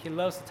guy. He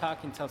loves to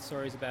talk and tell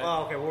stories about.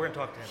 Oh, okay. Well, we're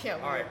gonna talk to him. Yeah,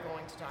 All we're right.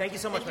 going to talk. Thank you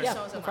so much. Thank you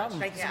man. so no problem.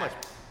 Thank you so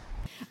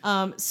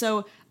Yeah. much.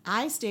 So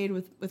I stayed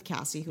with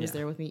Cassie, who was Yeah.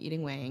 there with me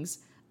eating wings,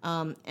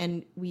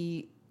 and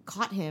we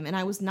caught him, and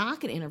I was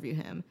not going to interview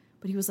him,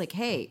 but he was like,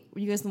 hey, were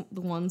you guys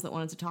the ones that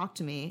wanted to talk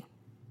to me?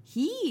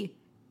 He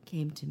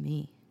came to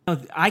me. No,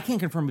 I can't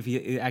confirm if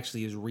he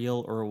actually is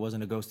real or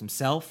wasn't a ghost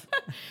himself.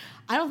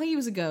 I don't think he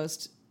was a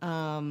ghost,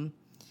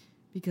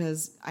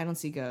 because I don't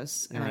see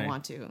ghosts, and I Right.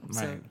 want to,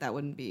 so Right. that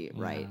wouldn't be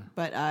right.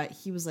 But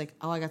he was like,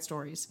 oh, I got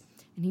stories.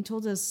 And he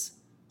told us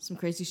some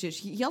crazy shit.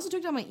 He also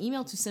took down my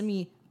email to send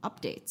me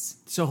updates.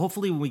 So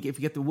hopefully, when if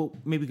we get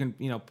maybe we can,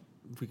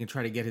 if we can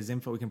try to get his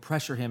info, we can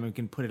pressure him and we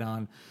can put it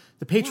on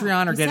the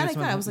Patreon or He get said it. I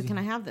could. I was like, can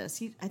I have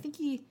this? I think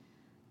he.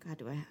 God,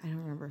 I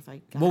don't remember if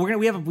I got. Well,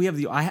 we have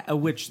the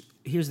which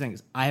here's the thing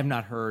is I have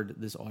not heard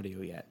this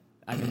audio yet.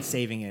 I've been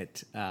saving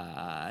it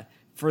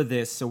for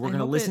this, so we're going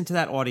to listen to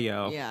that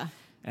audio. Yeah.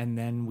 And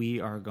then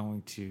we are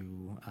going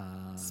to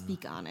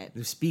Speak on it.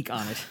 Speak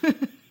on it.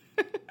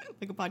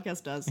 Like a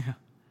podcast does. Yeah.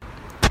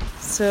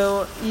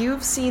 So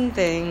you've seen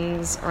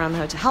things around the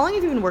hotel. How long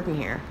have you been working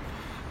here?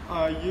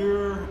 A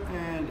year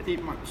and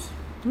 8 months.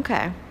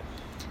 Okay.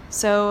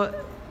 So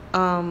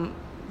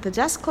the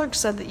desk clerk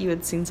said that you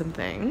had seen some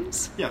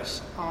things.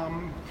 Yes.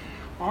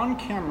 On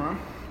camera,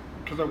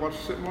 because I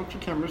watched a bunch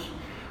of cameras,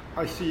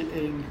 I see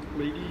a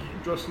lady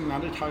dressed in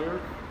that attire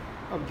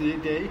of the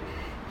day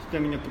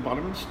standing at the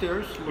bottom of the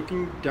stairs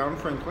looking down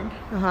Franklin.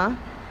 Uh-huh.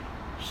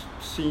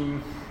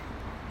 Seeing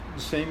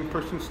the same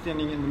person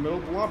standing in the middle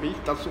of the lobby.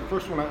 That's the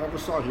first one I ever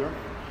saw here.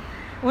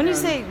 When you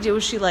say,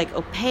 was she like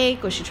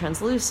opaque? Was she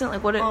translucent?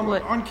 Like what?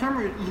 What? On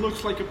camera, it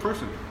looks like a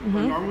person, a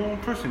normal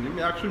person.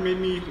 It actually made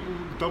me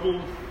double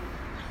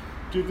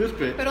do this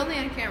bit. But only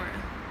on camera.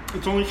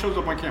 It only shows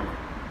up on camera.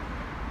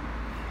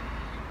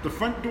 The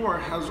front door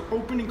has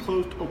open and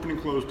closed, open and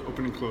closed,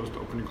 open and closed,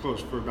 open and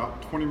closed for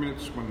about 20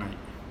 minutes one night.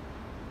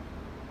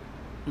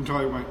 Until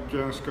I went,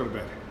 Janis, go to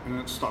bed. And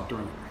then it stopped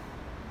doing it.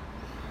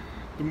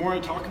 The more I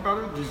talk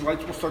about it, these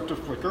lights will start to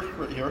flicker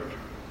right here.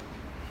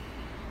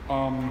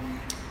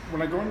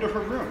 When I go into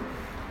her room,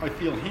 I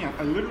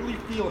literally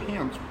feel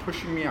hands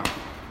pushing me out.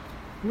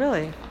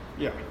 Really?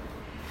 Yeah.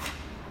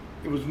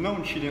 It was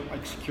known she didn't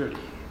like security.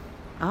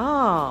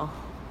 Oh.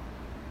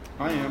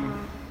 I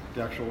am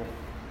the actual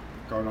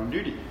guard on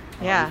duty.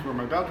 Yeah. I wear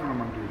my badge when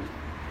I'm on duty.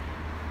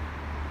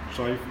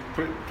 So I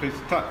place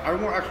the tie. I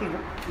won't actually,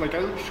 like,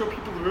 I show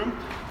people the room.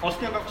 I'll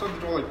stand outside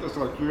the door like this,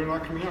 like, you're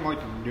not coming in. I'm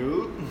like,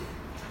 no.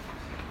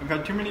 I've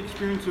had too many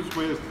experiences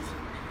with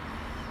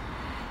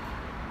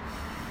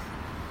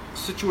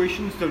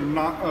situations that are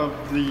not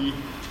of the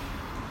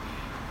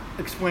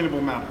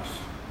explainable matters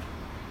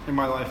in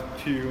my life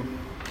to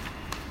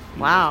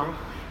Wow.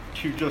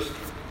 to just,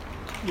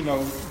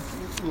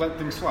 let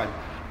things slide.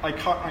 I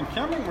caught on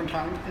camera one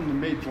time in the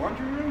maid's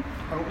laundry room.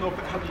 I don't know if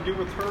it had to do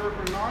with her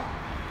or not.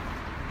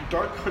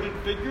 Dark hooded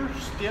figure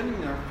standing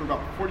there for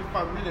about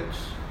 45 minutes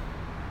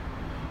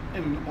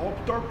in an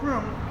all-dark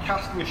room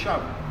casting a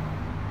shadow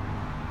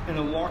in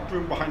a locked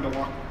room behind a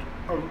locked.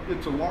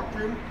 It's a locked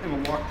room in a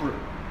locked room.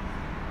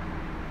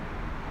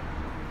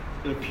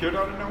 It appeared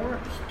out of nowhere,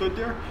 stood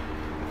there,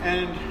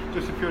 and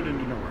disappeared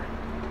into nowhere,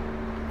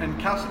 and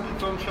casted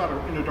its own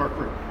shadow in a dark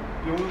room.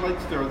 The only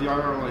lights there are the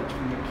IR lights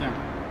from the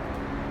camera.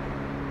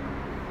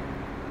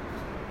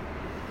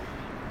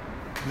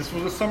 This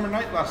was a summer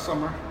night last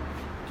summer,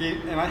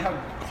 and I had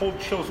cold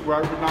chills where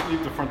I would not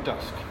leave the front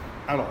desk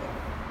at all.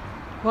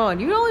 Well,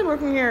 and you've only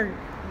working here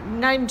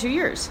not even 2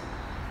 years.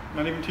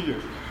 Not even 2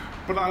 years.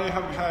 But my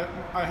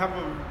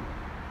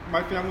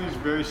family is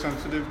very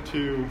sensitive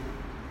to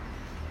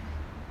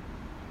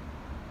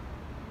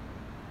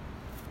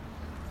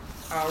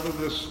out of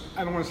this,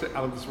 I don't want to say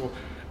out of this world,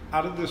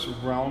 out of this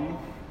realm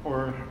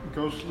or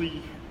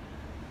ghostly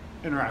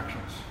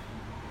interactions.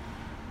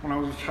 When I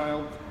was a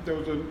child, there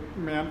was a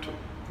mantle.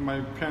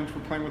 My parents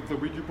were playing with the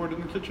Ouija board in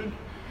the kitchen.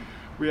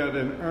 We had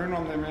an urn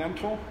on the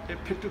mantle.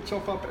 It picked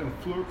itself up and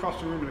flew across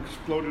the room and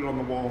exploded on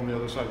the wall on the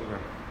other side of the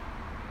room.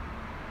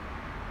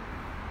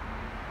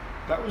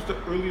 That was the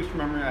earliest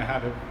memory I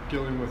had of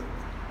dealing with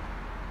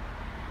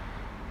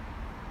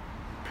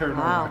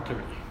paranormal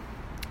activity.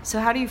 So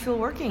how do you feel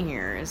working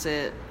here? Is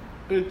it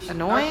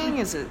annoying?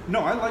 Is it? No,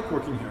 I like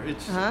working here.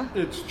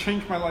 It's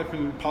changed my life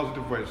in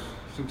positive ways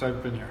since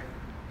I've been here.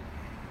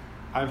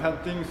 I've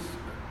had things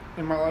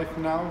in my life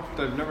now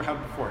that I've never had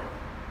before.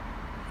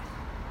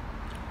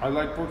 I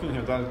like working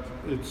here.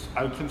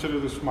 I consider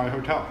this my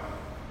hotel.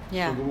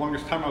 Yeah. For the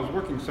longest time I was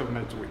working 7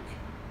 nights a week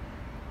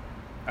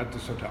at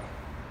this hotel.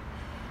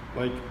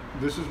 Like,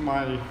 this is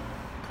my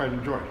pride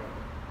and joy.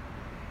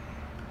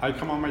 I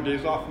come on my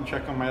days off and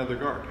check on my other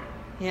guard.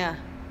 Yeah.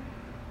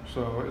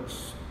 So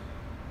it's...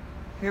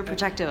 You're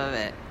protective of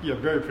it. Yeah,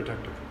 very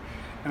protective.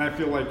 And I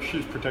feel like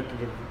she's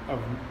protective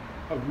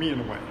of me in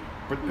a way,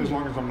 but as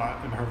long as I'm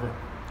not in her room.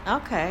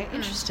 Okay,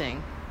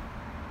 interesting.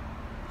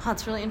 Oh,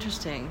 that's really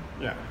interesting.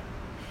 Yeah.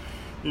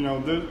 You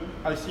know,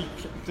 I see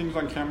things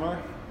on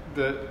camera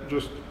that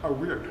just are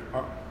weird,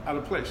 are out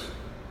of place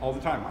all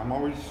the time. I'm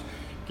always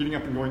getting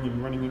up and going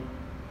and running. And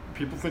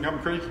people think I'm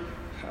crazy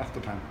half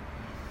the time.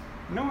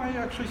 No, I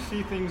actually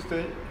see things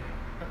that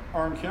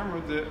are on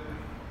camera that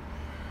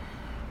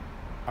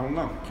I don't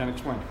know, can't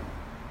explain.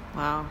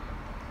 Wow.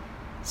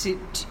 So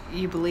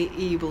you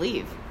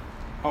believe?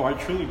 Oh, I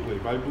truly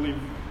believe. I believe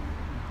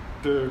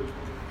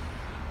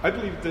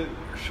that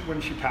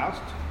when she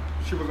passed,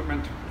 she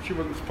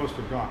wasn't supposed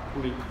to have gone.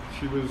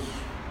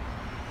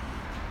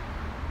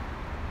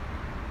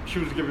 She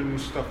was given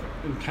stuff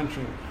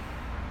intentionally.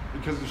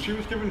 Because she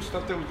was given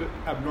stuff that was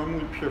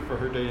abnormally pure for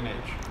her day and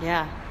age.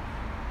 Yeah.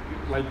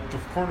 Like the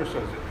coroner says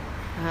it.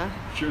 Uh-huh.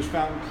 She was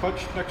found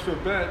clutched next to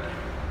her bed,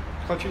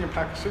 clutching a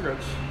pack of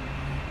cigarettes,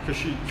 because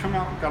she'd come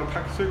out and got a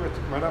pack of cigarettes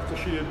right after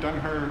she had done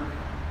her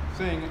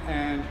thing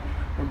and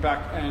went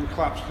back and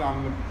collapsed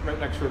right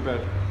next to her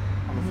bed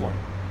on the floor.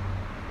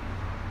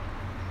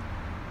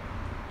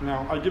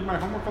 Now, I did my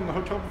homework on the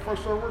hotel before I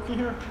started working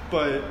here,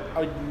 but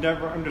I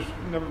never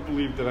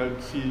believed that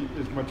I'd see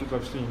as much as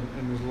I've seen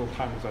in as little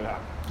time as I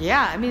have.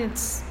 Yeah, I mean,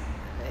 it's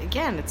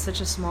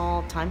such a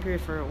small time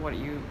period for what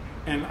you...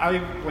 And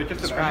like I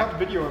said, I have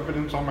video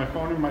evidence on my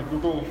phone in my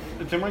Google.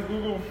 It's in my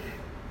Google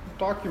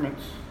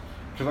documents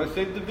because I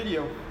saved the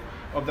video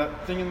of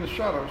that thing in the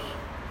shadows.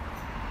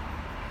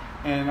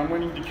 And I'm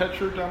waiting to catch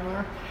her down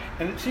there.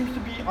 And it seems to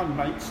be on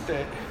nights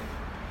that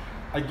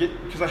I get,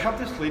 because I have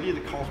this lady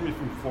that calls me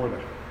from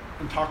Florida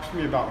and talks to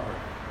me about her.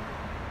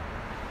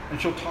 And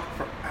she'll talk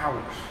for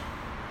hours.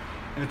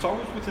 And it's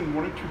always within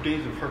 1 or 2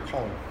 days of her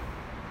calling.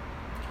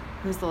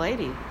 Who's the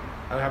lady?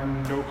 I have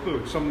no clue.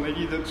 It's some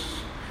lady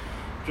that's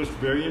just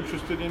very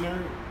interested in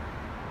her.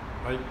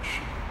 Like,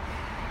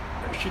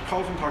 she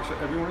calls and talks to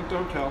everyone at the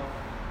hotel.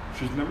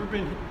 She's never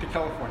been to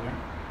California.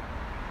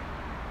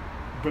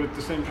 But at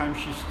the same time,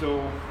 she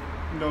still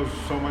knows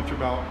so much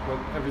about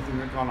everything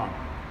that's gone on.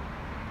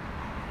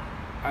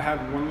 I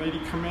had one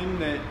lady come in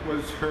that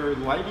was her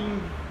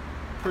lighting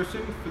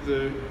person for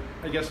the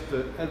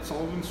Ed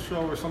Sullivan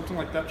show or something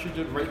like that she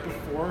did right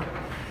before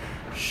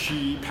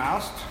she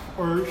passed.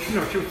 Or, she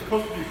was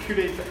supposed to do 2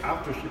 days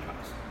after she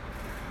passed.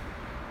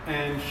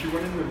 And she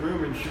went in the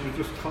room and she was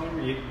just telling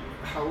me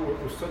how it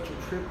was such a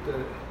trip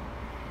that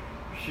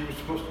she was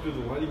supposed to do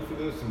the lighting for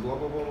this and blah,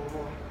 blah, blah, blah,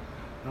 blah.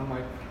 And I'm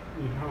like,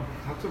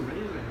 that's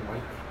amazing.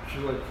 Like,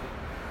 she's like,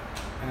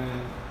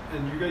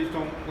 and you guys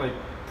don't, like,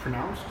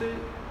 pronounce it?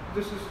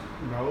 We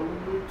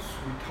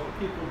tell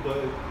people,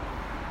 but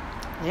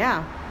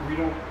yeah, we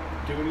don't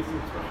do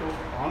anything special.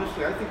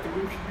 Honestly, I think the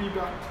room should be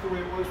back to the way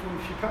it was when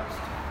she passed.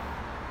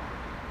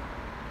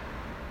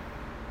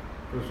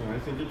 Personally, I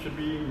think it should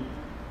be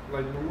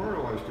like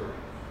memorialized to her.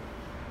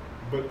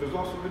 But there's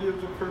also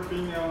videos of her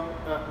being out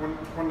at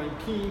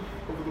 119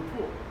 over the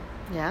pool.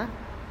 Yeah.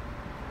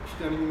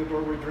 Standing in the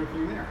doorway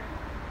drinking there.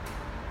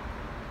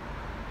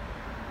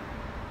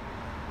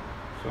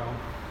 So.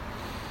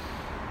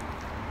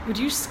 Would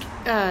you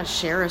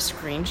share a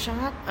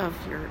screenshot of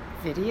your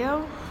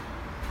video?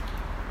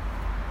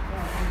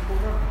 Yeah, I can pull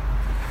it up.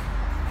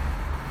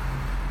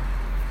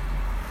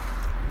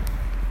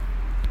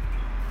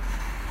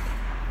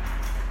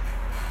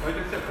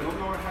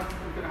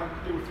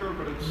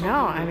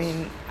 No, I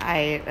mean,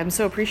 I am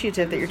so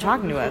appreciative that you're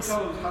talking to us. This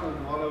hotel has had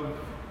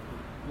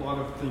a lot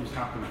of things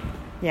happening.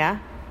 Yeah?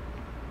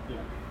 Yeah.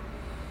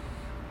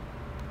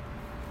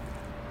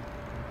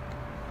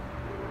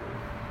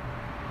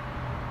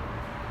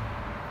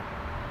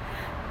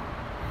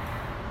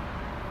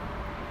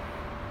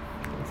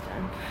 It's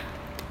done.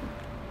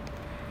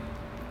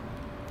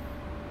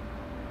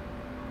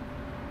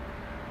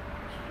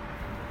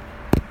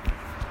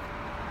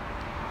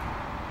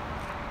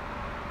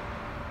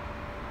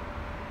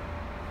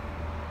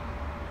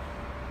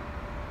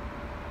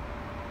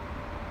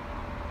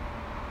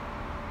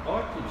 I'll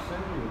actually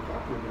send you a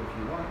copy of it if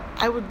you want.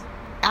 I would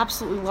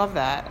absolutely love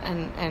that,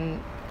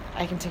 and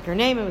I can take your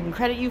name and we can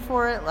credit you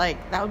for it.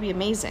 Like, that would be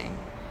amazing.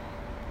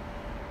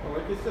 Well,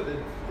 like I said,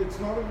 it's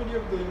not a video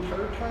of the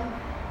entire time,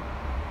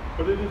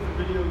 but it is a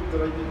video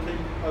that I did take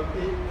of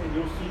it, and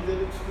you'll see that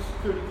it's the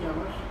security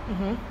cameras.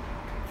 Mm-hmm.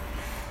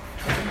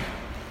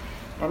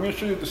 I'm going to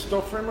show you the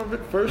still frame of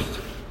it first.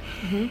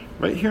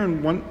 Mm-hmm. Right here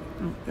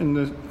in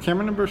the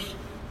camera numbers,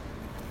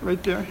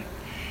 right there.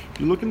 If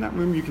you look in that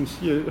room, you can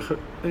see a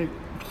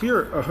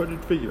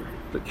hooded figure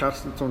that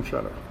casts its own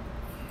shadow.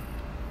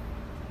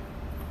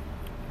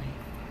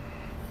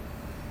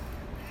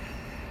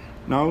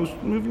 Now I was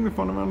moving the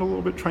phone around a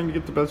little bit, trying to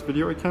get the best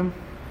video I can.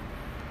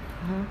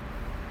 Uh-huh.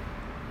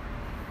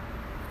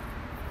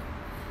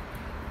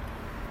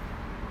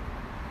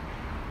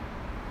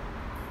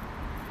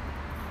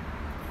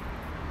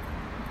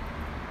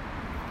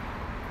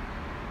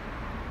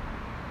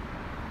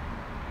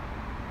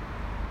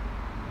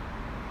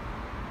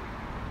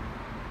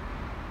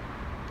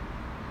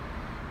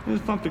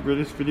 It's not the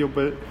greatest video,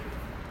 but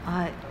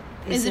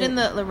Is it in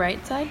the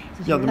right side?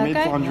 yeah, the That maid's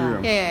guy? laundry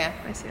room. Yeah,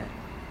 I see that.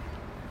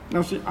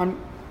 Now see,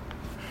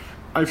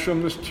 I've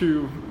shown this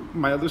to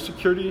my other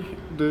security,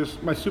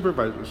 my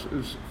supervisors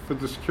is for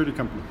the security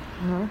company,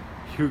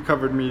 who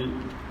covered me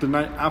the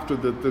night after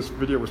this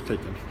video was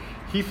taken.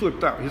 He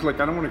flipped out. He's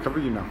like, I don't want to cover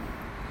you now.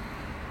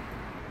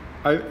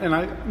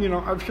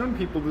 I've shown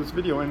people this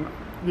video, and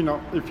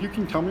if you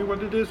can tell me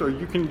what it is or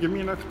you can give me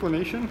an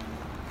explanation,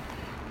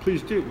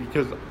 please do,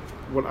 because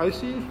what I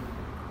see,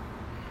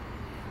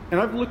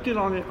 and I've looked it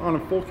on a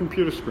full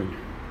computer screen.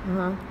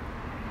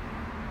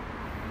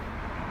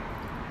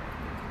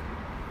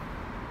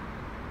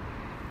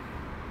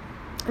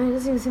 I mean, it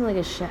doesn't even seem like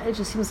a shadow. It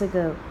just seems like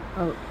a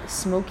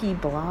smoky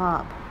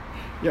blob.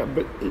 Yeah,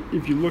 but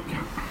if you look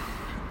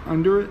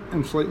under it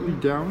and slightly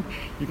down,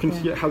 you can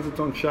see it has its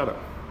own shadow.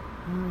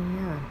 Oh,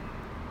 yeah.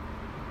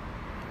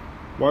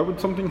 Why would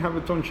something have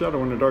its own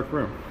shadow in a dark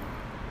room?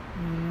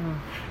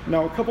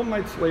 Now, a couple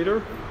nights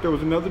later, there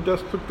was another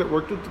desk clerk that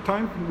worked at the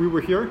time. We were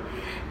here,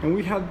 and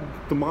we had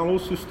the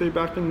models who stay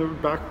back in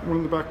one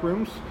of the back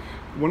rooms.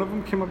 One of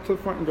them came up to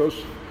the front and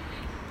goes,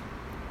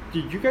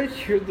 "Did you guys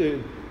hear the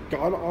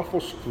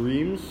god-awful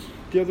screams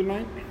the other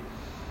night?"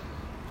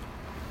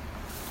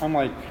 I'm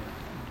like,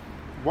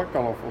 "What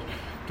god-awful?"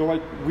 They're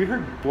like, "We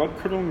heard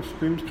blood-curdling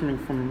screams coming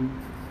from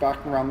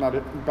back around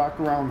the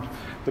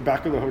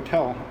back of the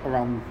hotel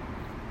around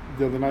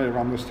the other night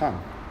around this time."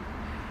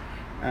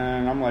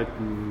 And I'm like,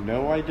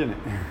 "No, I didn't."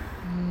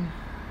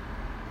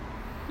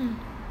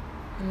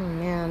 Oh,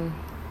 man.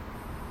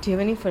 Do you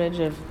have any footage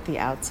of the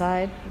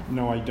outside?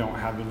 No, I don't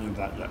have any of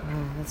that yet.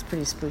 Oh, that's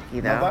pretty spooky,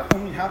 though. Now that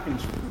only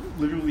happens,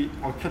 literally,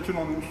 I'll catch it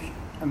on this,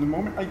 and the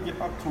moment I get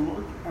up to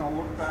look, and I'll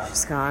look back,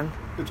 It's gone.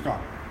 it's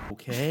gone.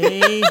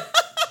 Okay.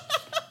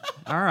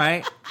 All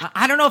right.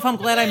 I don't know if I'm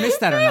glad I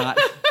missed that or not.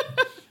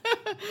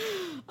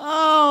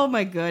 Oh,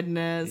 my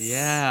goodness.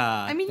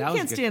 Yeah. I mean, you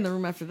can't stay in the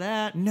room after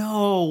that.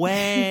 No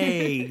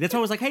way. That's why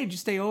I was like, hey, did you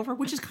stay over?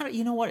 Which is kind of,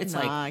 you know what? It's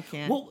like, I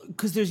can't. Well,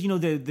 because there's,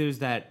 there's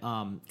that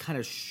kind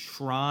of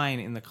shrine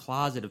in the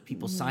closet of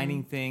people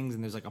signing things,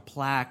 and there's like a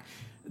plaque.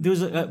 There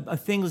was a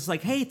thing that's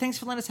like, hey, thanks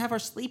for letting us have our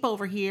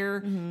sleepover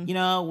here.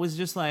 It was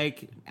just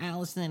like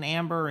Allison and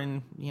Amber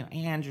and,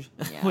 Andrew,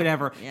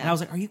 whatever. Yeah. And I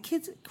was like, are you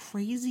kids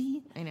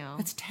crazy? I know.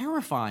 That's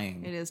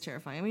terrifying. It is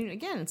terrifying. I mean,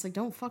 again, it's like,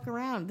 don't fuck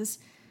around.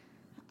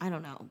 I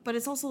don't know. But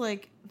it's also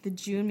like, the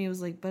Jew in me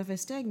was like, but if I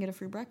stay, I can get a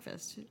free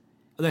breakfast.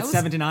 That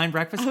 7 to 9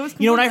 breakfast?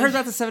 When I heard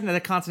about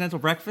the continental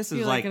breakfast, it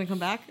was like, going to come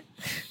back?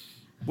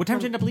 What time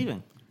did you end up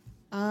leaving?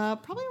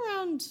 Probably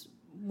around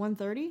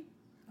 1:30.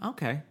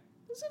 Okay. It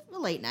was a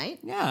late night.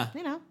 Yeah.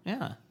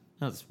 Yeah.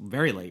 No, it's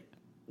very late.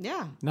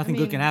 Yeah. Nothing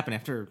good can happen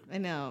after I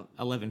know.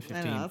 11:15.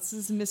 I know.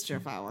 It's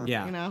mischief hour.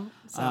 Yeah.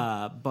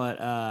 So.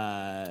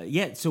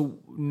 So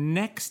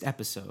next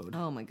episode.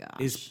 Oh my gosh.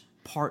 Is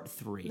part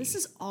 3. This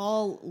is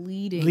all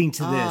leading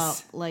to up.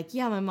 this. Like,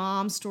 my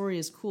mom's story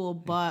is cool,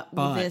 but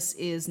this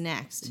is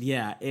next.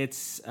 Yeah,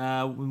 it's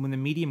when the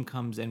medium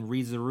comes and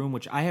reads the room,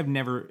 which I have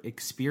never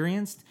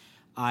experienced.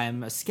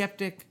 I'm a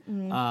skeptic,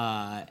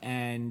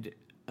 and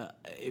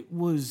it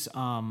was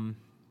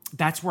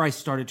that's where I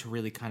started to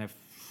really kind of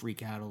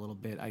freak out a little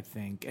bit, I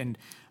think. And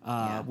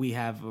we're gonna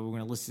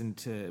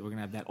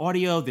have that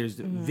audio. There's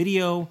the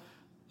video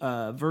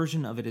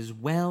version of it as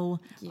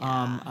well.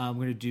 Yeah.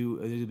 There'll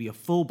be a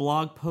full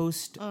blog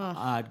post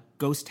at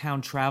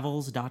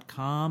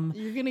ghosttowntravels.com.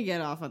 You're gonna get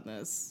off on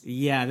this.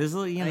 Yeah, there's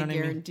I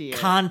guarantee it.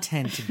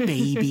 Content,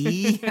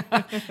 baby.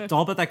 It's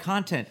all about that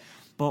content.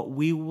 But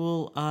we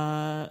won't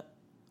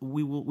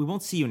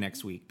see you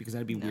next week because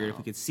that'd be weird if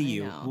we could see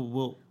you.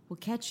 We'll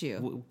catch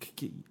you.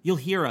 You'll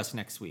hear us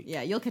next week.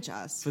 Yeah, you'll catch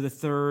us for the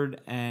third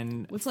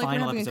and it's final like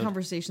we're having episode. a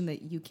conversation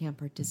that you can't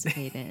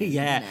participate in.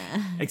 Yeah,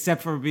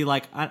 except for be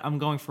like, I'm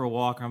going for a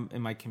walk. I'm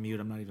in my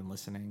commute. I'm not even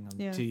listening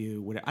to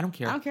you. Whatever. I don't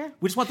care.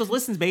 We just want those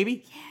listens,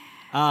 baby.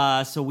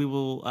 Yeah. So we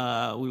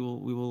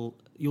will.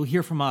 You'll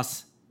hear from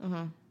us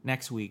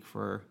next week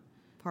for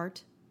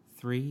part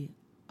 3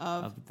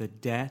 of the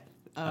death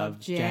of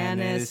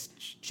Janis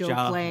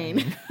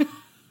Joplin.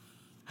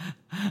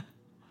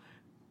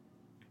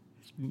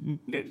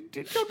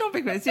 Don't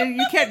make me.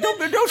 You can't.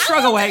 Don't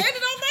shrug away. End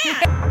it on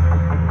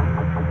that.